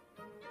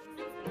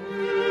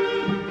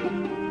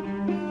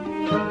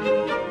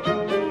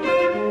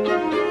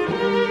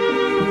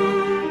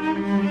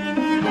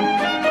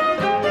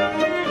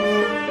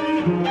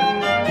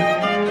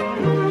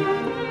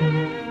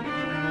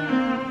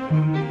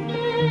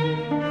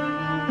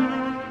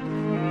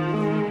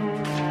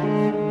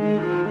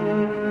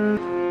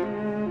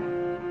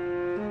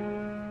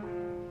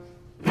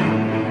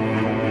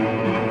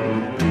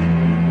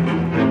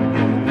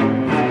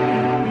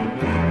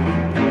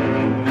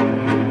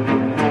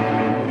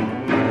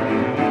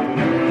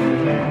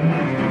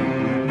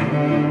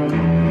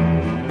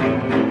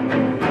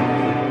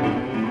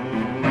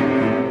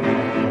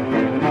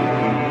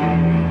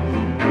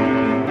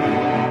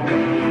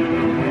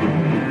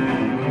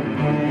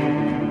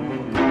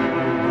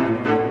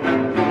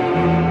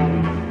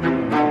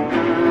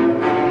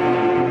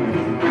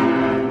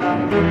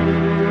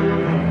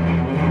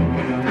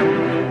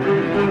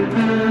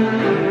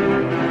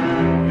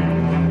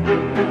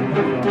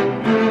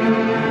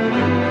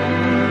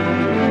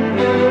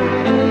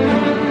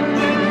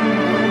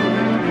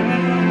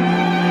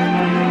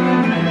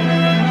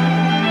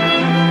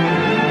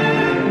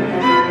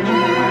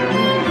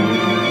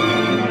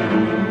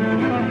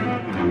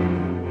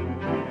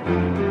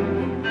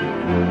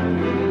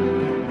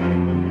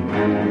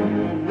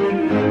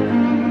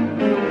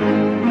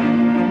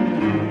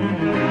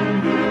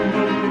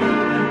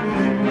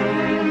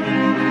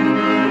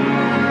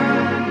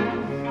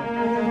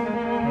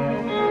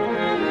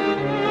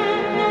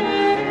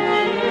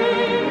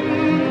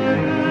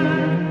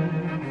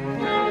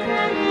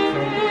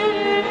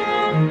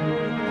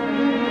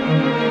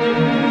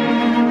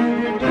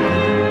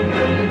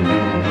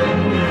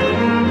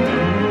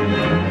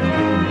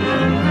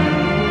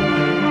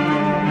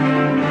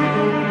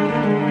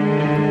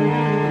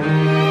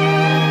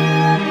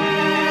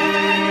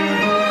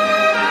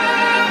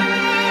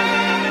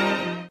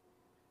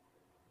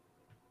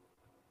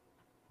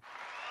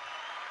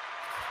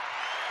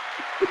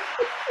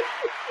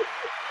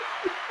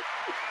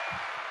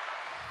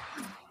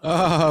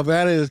 Oh,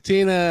 that is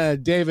Tina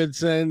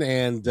Davidson,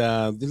 and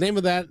the name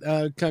of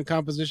that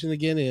composition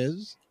again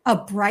is A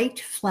Bright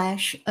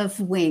Flash of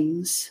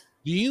Wings.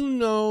 Do you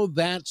know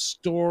that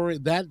story,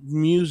 that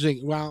music?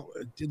 Well,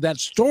 that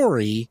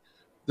story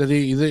that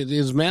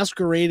is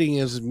masquerading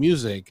as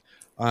music.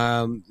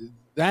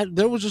 That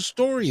there was a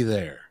story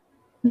there,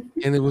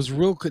 and it was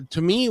real.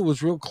 To me, it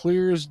was real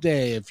clear as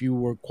day. If you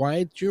were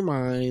quiet your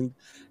mind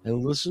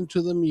and listen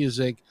to the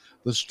music,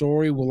 the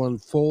story will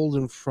unfold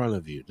in front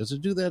of you. Does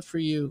it do that for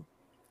you?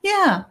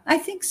 Yeah, I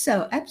think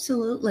so.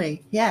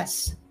 Absolutely.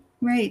 Yes.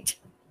 Right.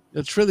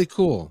 It's really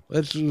cool.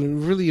 It's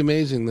really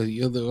amazing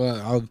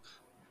that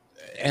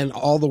and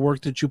all the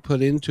work that you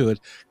put into it,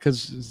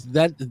 because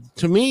that,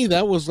 to me,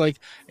 that was like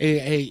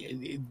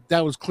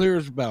that was clear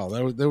as a bell.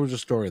 There was a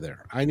story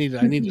there. I need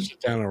to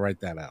sit down and write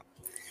that out.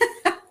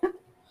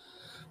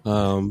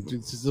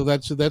 So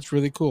that's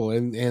really cool.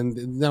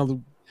 And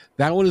now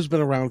that one has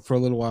been around for a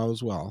little while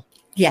as well.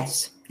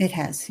 Yes, it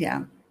has.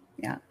 Yeah.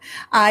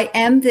 I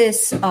am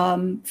this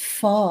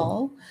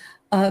fall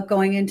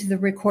going into the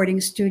recording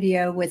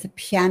studio with a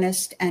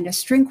pianist and a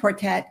string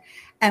quartet,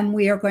 and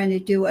we are going to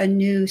do a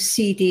new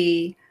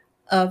CD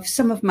of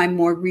some of my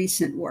more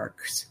recent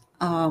works.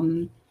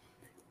 I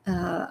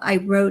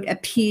wrote a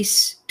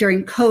piece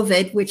during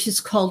COVID, which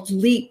is called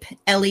Leap,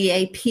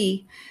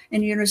 L-E-A-P,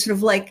 and sort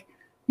of like,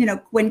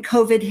 when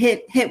COVID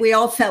hit, we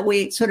all felt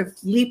we sort of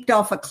leaped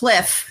off a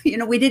cliff.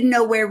 We didn't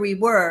know where we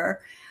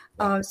were.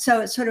 So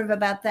it's sort of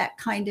about that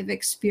kind of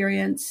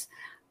experience.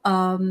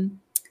 And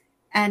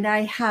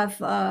I have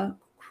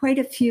quite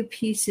a few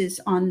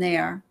pieces on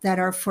there that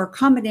are for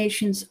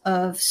combinations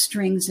of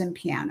strings and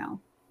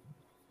piano.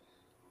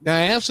 Now,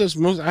 I asked this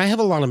I have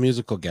a lot of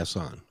musical guests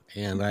on,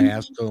 and I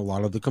asked a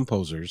lot of the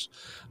composers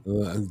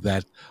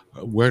that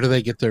where do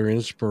they get their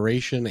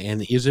inspiration,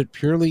 and is it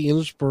purely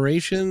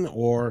inspiration,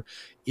 or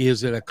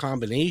is it a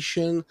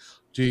combination?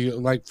 Do you,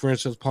 like, for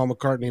instance, Paul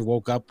McCartney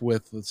woke up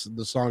with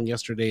the song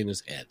Yesterday in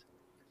his head.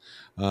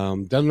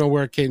 Doesn't know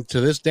where it came to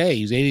this day.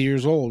 He's 80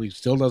 years old. He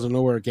still doesn't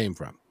know where it came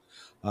from.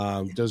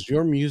 Does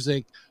your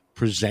music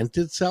present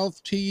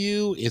itself to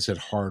you? Is it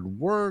hard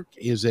work?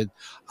 Is it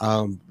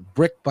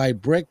brick by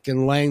brick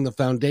and laying the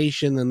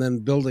foundation and then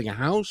building a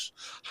house?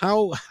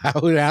 How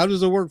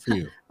does it work for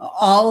you?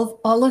 All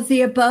of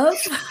the above.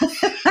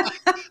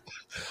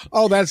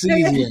 Oh, that's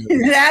easy.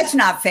 That's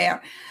not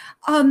fair.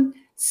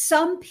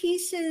 Some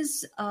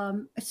pieces,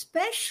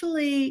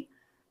 especially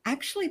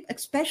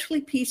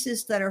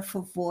pieces that are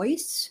for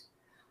voice,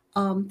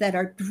 that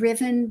are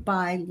driven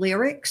by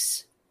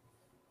lyrics,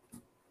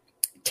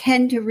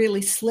 tend to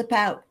really slip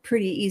out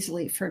pretty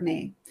easily for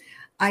me.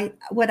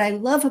 What I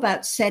love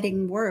about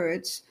setting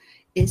words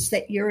is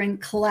that you're in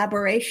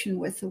collaboration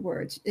with the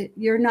words.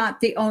 You're not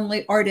the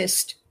only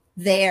artist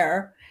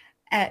there.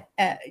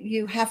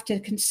 You have to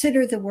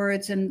consider the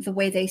words and the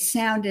way they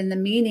sound and the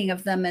meaning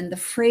of them and the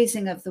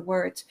phrasing of the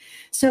words.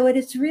 So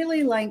it's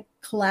really like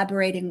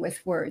collaborating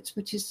with words,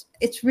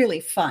 it's really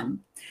fun.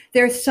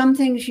 There are some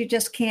things you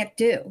just can't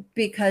do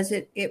because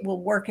it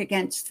will work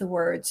against the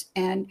words.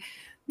 And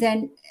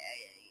then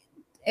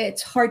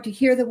it's hard to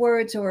hear the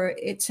words or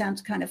it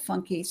sounds kind of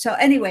funky. So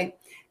anyway,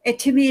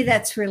 to me,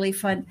 that's really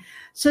fun.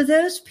 So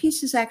those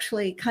pieces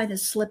actually kind of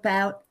slip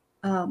out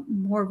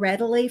more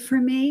readily for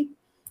me.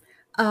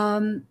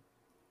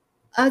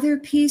 Other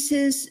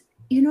pieces,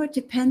 it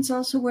depends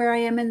also where I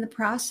am in the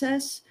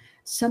process.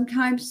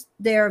 Sometimes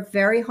they're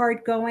very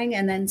hard going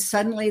and then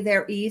suddenly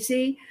they're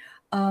easy.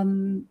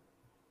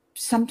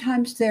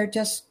 Sometimes they're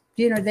just,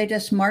 they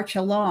just march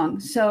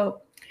along.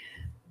 So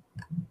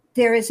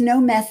there is no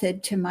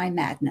method to my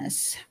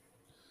madness.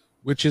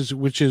 Which is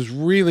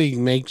really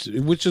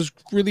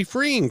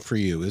freeing for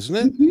you, isn't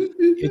it?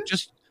 Mm-hmm, mm-hmm.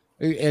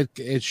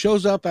 It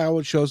shows up how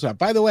it shows up.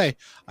 By the way,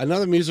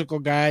 another musical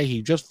guy,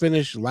 he just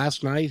finished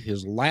last night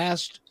his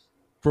last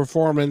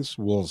performance.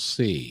 We'll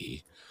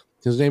see.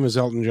 His name is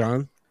Elton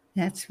John.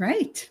 That's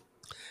right.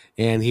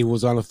 And he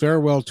was on a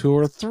farewell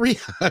tour,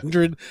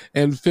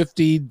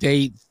 350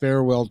 date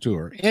farewell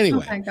tour.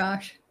 Anyway. Oh my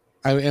gosh.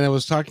 I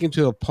was talking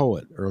to a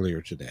poet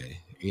earlier today,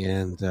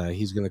 and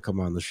he's going to come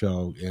on the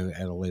show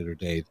at a later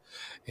date.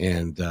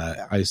 And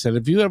I said,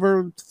 have you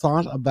ever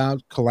thought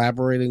about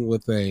collaborating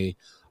with a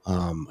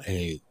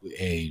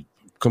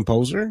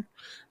composer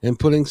and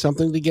putting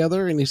something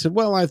together? And he said,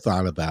 well, I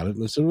thought about it.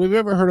 And I said, well, have you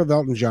ever heard of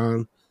Elton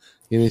John?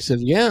 And he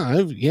said, yeah.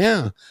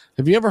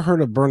 Have you ever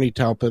heard of Bernie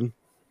Taupin?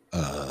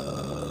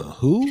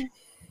 Who?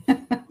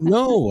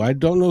 No, I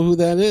don't know who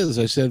that is.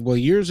 I said, well,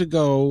 years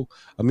ago,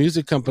 a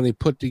music company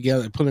put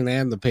an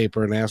ad in the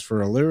paper and asked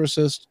for a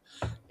lyricist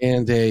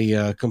and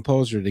a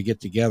composer to get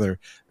together.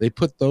 They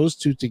put those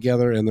two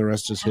together and the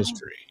rest is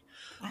history.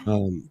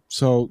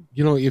 So,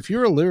 if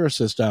you're a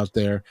lyricist out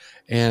there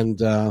and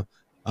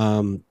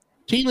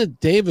Tina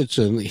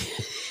Davidson,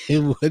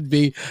 it would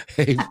be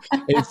a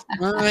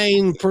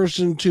fine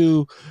person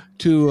to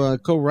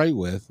co-write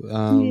with,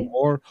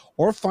 or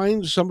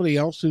find somebody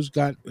else who's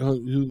got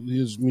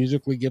who's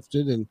musically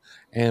gifted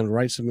and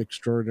write some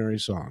extraordinary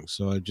songs.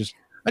 So I just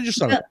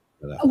thought.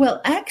 Well,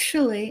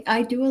 actually,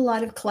 I do a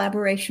lot of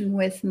collaboration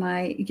with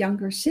my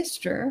younger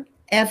sister,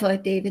 Eva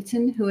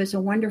Davidson, who is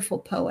a wonderful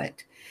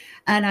poet.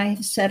 And I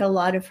have set a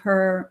lot of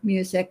her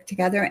music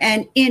together.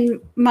 And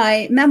in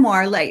my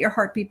memoir, Let Your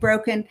Heart Be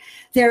Broken,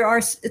 there are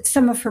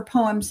some of her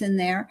poems in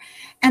there.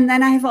 And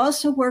then I have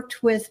also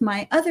worked with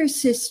my other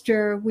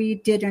sister. We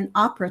did an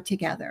opera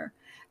together.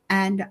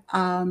 And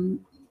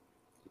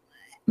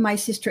my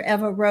sister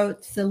Eva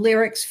wrote the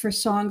lyrics for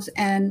songs.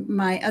 And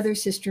my other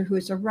sister, who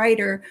is a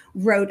writer,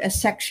 wrote a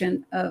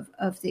section of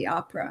the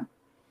opera.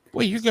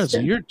 Well,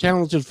 you're a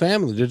talented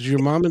family. Did your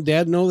mom and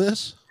dad know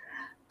this?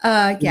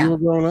 Yeah. You were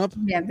growing up?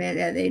 Yeah,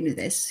 they knew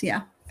this.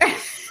 Yeah.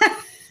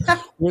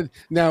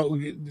 Now,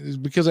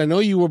 because I know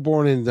you were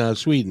born in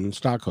Sweden,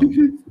 Stockholm.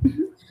 Mm-hmm,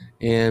 mm-hmm.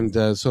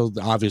 And so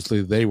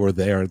obviously they were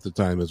there at the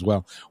time as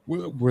well.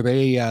 Were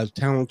they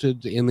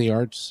talented in the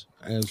arts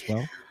as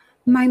well?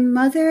 My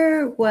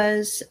mother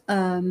was,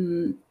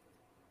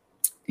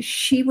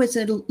 she was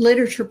a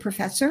literature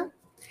professor,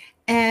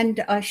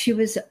 and she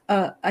was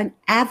an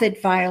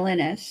avid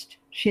violinist.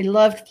 She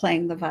loved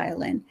playing the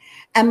violin.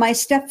 And my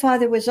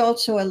stepfather was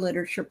also a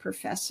literature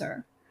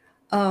professor.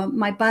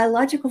 My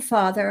biological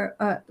father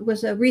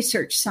was a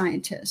research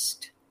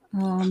scientist.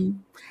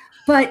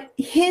 But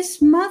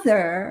his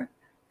mother,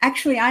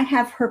 actually, I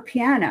have her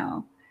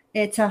piano.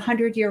 It's a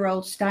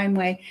 100-year-old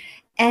Steinway.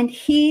 And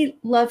he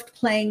loved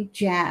playing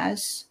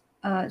jazz,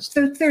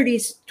 so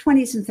 20s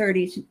and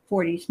 30s and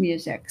 40s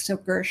music, so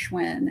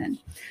Gershwin.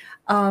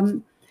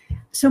 And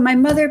so my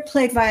mother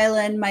played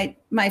violin.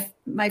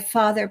 My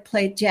father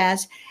played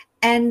jazz.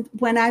 And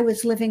when I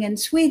was living in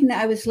Sweden,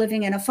 I was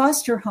living in a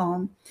foster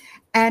home,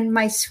 and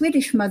my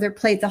Swedish mother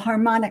played the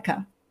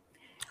harmonica.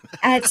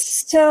 And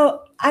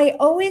so I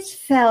always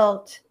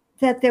felt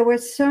that there were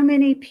so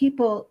many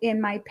people in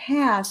my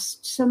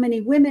past, so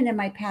many women in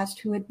my past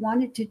who had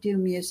wanted to do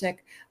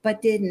music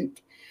but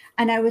didn't.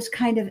 And I was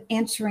kind of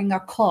answering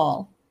a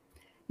call.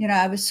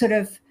 I was sort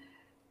of,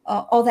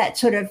 all that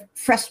sort of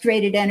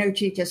frustrated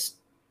energy just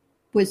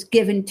was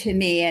given to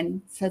me.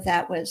 And so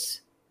that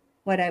was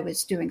what I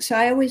was doing. So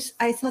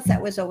I thought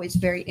that was always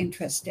very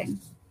interesting.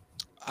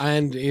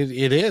 And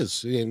it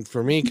is, and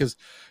for me,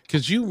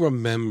 because you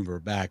remember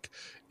back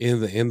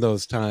in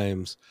those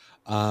times,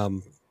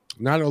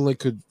 not only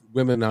could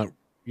women not,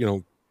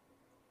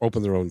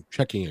 open their own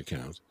checking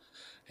account,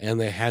 and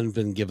they hadn't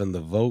been given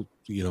the vote,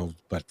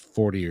 but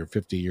 40 or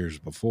 50 years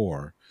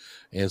before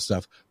and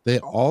stuff. They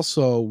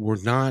also were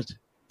not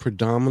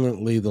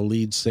predominantly the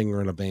lead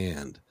singer in a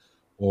band,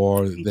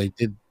 or they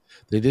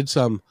did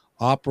some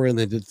opera and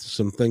they did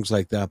some things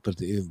like that,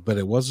 but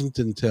it wasn't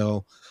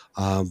until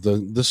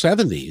the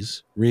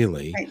 70s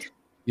really, Right.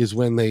 is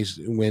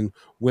when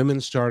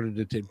women started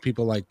to take,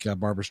 people like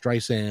Barbara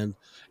Streisand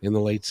in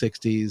the late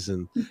 60s,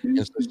 and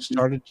so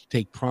started to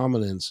take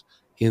prominence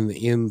in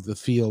the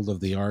field of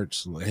the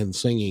arts and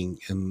singing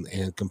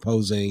and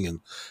composing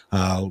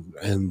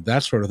and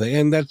that sort of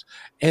thing.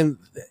 And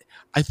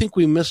I think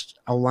we missed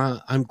a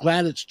lot. I'm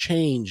glad it's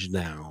changed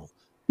now,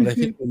 but I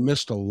think we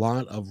missed a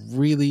lot of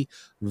really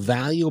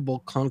valuable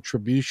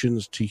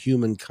contributions to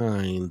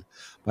humankind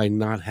by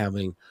not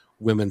having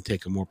women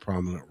take a more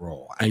prominent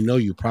role. I know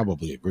you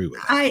probably agree with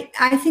that.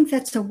 I think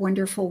that's a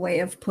wonderful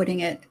way of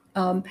putting it.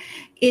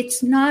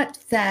 It's not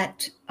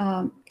that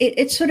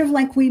it's sort of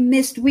like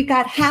we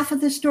got half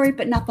of the story,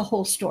 but not the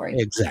whole story.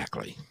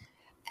 Exactly.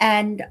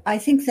 And I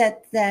think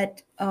that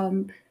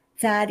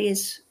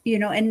is,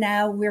 and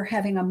now we're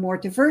having a more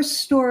diverse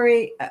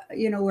story.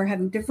 We're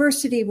having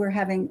diversity. We're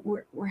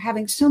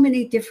having so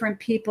many different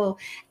people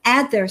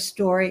add their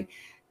story,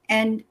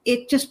 and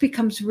it just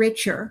becomes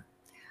richer.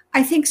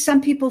 I think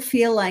some people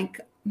feel like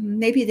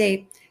maybe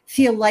they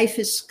feel life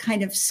is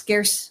kind of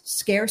scarce.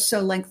 So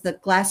like the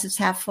glass is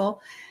half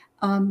full.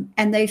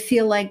 And they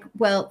feel like,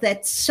 well,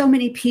 that's so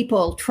many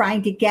people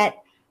trying to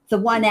get the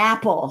one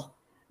apple,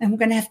 and we're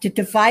going to have to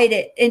divide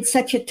it in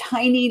such a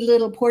tiny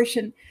little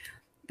portion.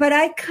 But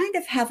I kind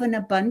of have an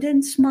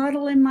abundance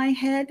model in my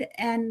head.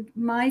 And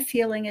my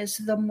feeling is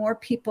the more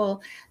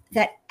people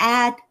that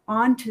add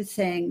onto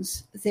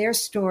things, their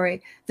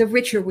story, the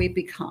richer we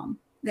become,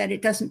 that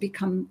it doesn't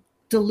become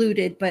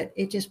diluted, but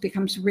it just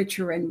becomes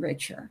richer and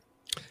richer.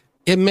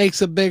 It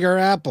makes a bigger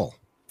apple.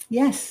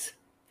 Yes,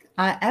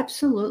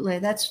 absolutely.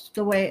 That's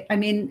the way I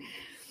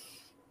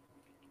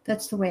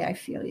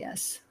feel.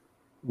 Yes.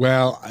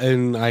 Well,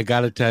 and I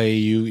got to tell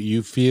you,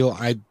 you feel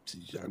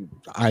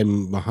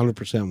I'm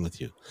 100% with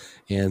you.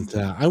 And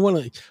I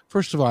want to,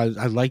 first of all,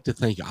 I'd like to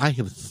thank you. I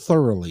have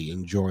thoroughly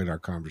enjoyed our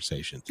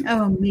conversation today.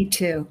 Oh, me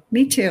too.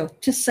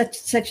 Just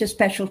such a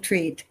special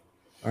treat.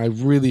 I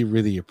really,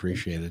 really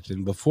appreciate it.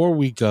 And before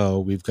we go,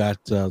 we've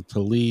got to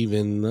leave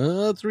in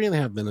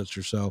 3.5 minutes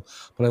or so,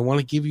 but I want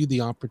to give you the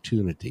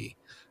opportunity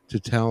to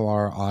tell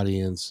our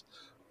audience,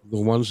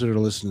 the ones that are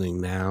listening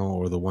now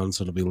or the ones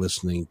that will be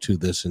listening to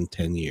this in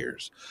 10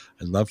 years.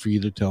 I'd love for you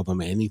to tell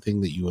them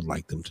anything that you would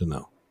like them to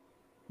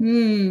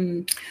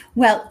know.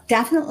 Well,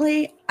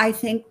 definitely, I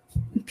think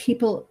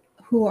people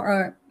who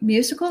are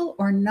musical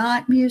or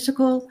not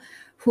musical,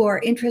 who are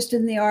interested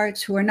in the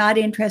arts, who are not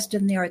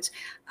interested in the arts,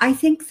 I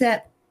think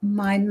that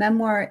my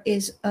memoir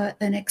is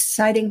an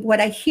exciting,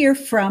 what I hear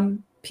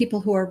from people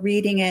who are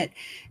reading it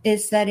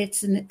is that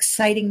it's an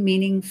exciting,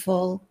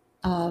 meaningful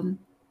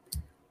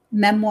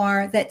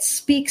memoir that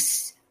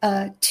speaks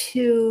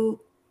to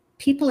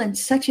people in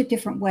such a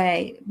different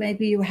way.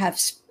 Maybe you have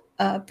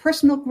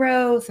personal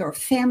growth or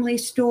family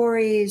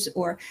stories,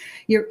 or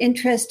you're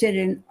interested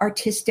in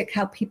artistic,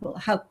 how people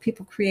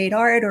create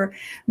art, or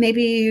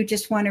maybe you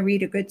just want to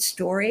read a good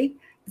story.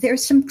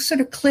 There's some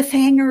sort of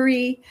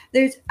cliffhangery.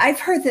 I've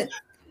heard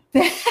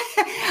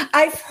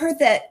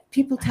that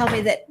people tell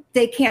me that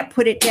they can't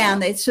put it down.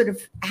 They sort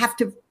of have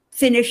to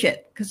finish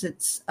it because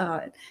it's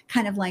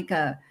kind of like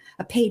a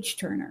page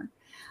turner.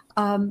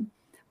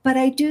 But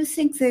I do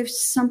think there's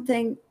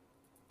something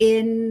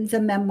in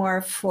the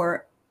memoir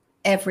for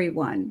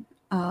everyone,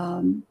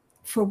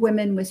 for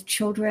women with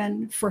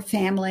children, for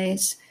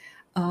families.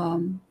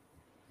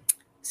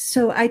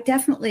 So I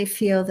definitely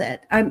feel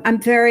that I'm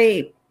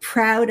very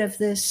proud of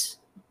this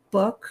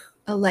book,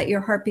 Let Your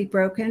Heart Be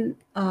Broken.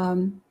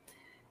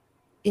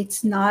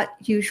 It's not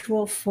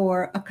usual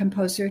for a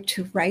composer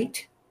to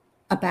write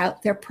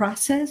about their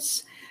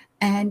process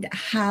and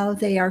how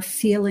they are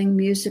feeling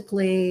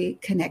musically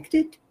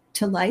connected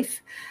to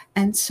life.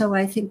 And so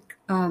I think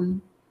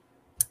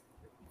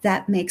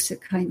that makes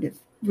it kind of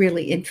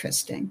really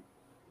interesting.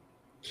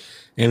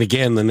 And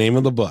again, the name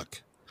of the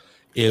book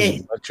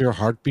is Let Your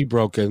Heart Be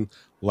Broken,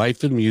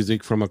 Life and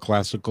Music from a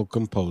Classical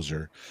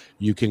Composer.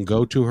 You can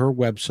go to her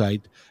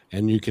website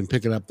and you can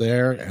pick it up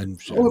there.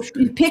 Or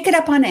you pick it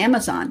up on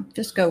Amazon.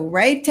 Just go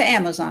right to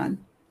Amazon.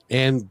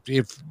 And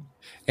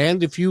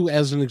if you,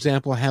 as an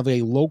example, have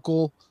a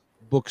local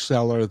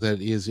bookseller that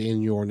is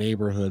in your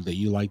neighborhood that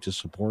you like to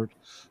support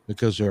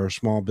because they're a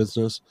small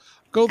business,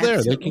 go there.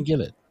 Absolutely. They can get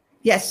it.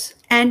 Yes.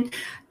 And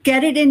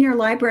get it in your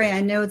library.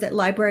 I know that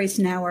libraries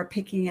now are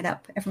picking it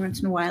up. Every once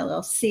in a while,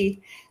 I'll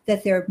see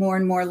that there are more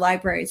and more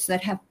libraries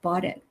that have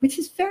bought it, which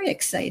is very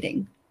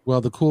exciting. Well,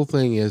 the cool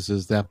thing is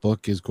that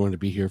book is going to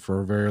be here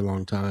for a very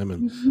long time,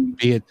 and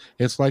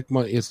it's like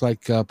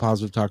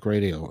Positive Talk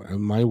Radio,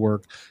 and my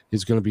work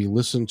is going to be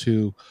listened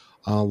to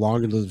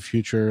long into the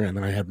future, and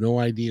I have no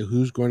idea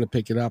who's going to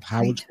pick it up,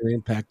 how it's going to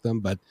impact them,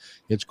 but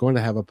it's going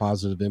to have a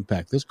positive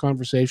impact. This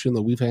conversation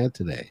that we've had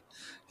today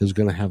is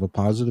going to have a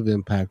positive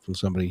impact when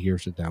somebody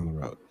hears it down the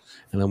road,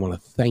 and I want to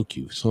thank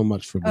you so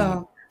much for being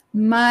here.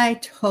 My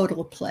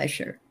total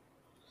pleasure.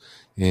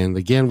 And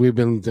again, we've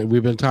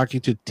been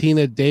talking to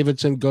Tina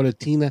Davidson. Go to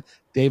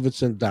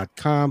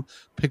tinadavidson.com,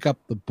 pick up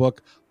the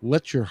book,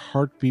 Let Your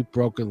Heart Be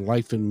Broken,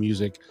 Life and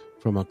Music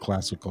from a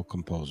Classical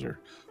Composer.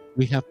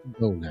 We have to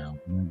go now.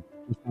 I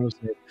just want to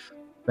say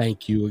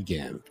thank you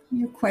again.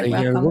 You're quite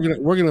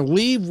welcome. We're gonna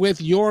leave with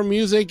your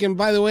music. And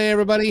by the way,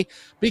 everybody,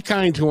 be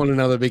kind to one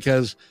another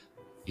because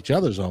each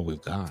other's all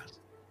we've got.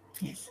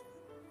 Yes.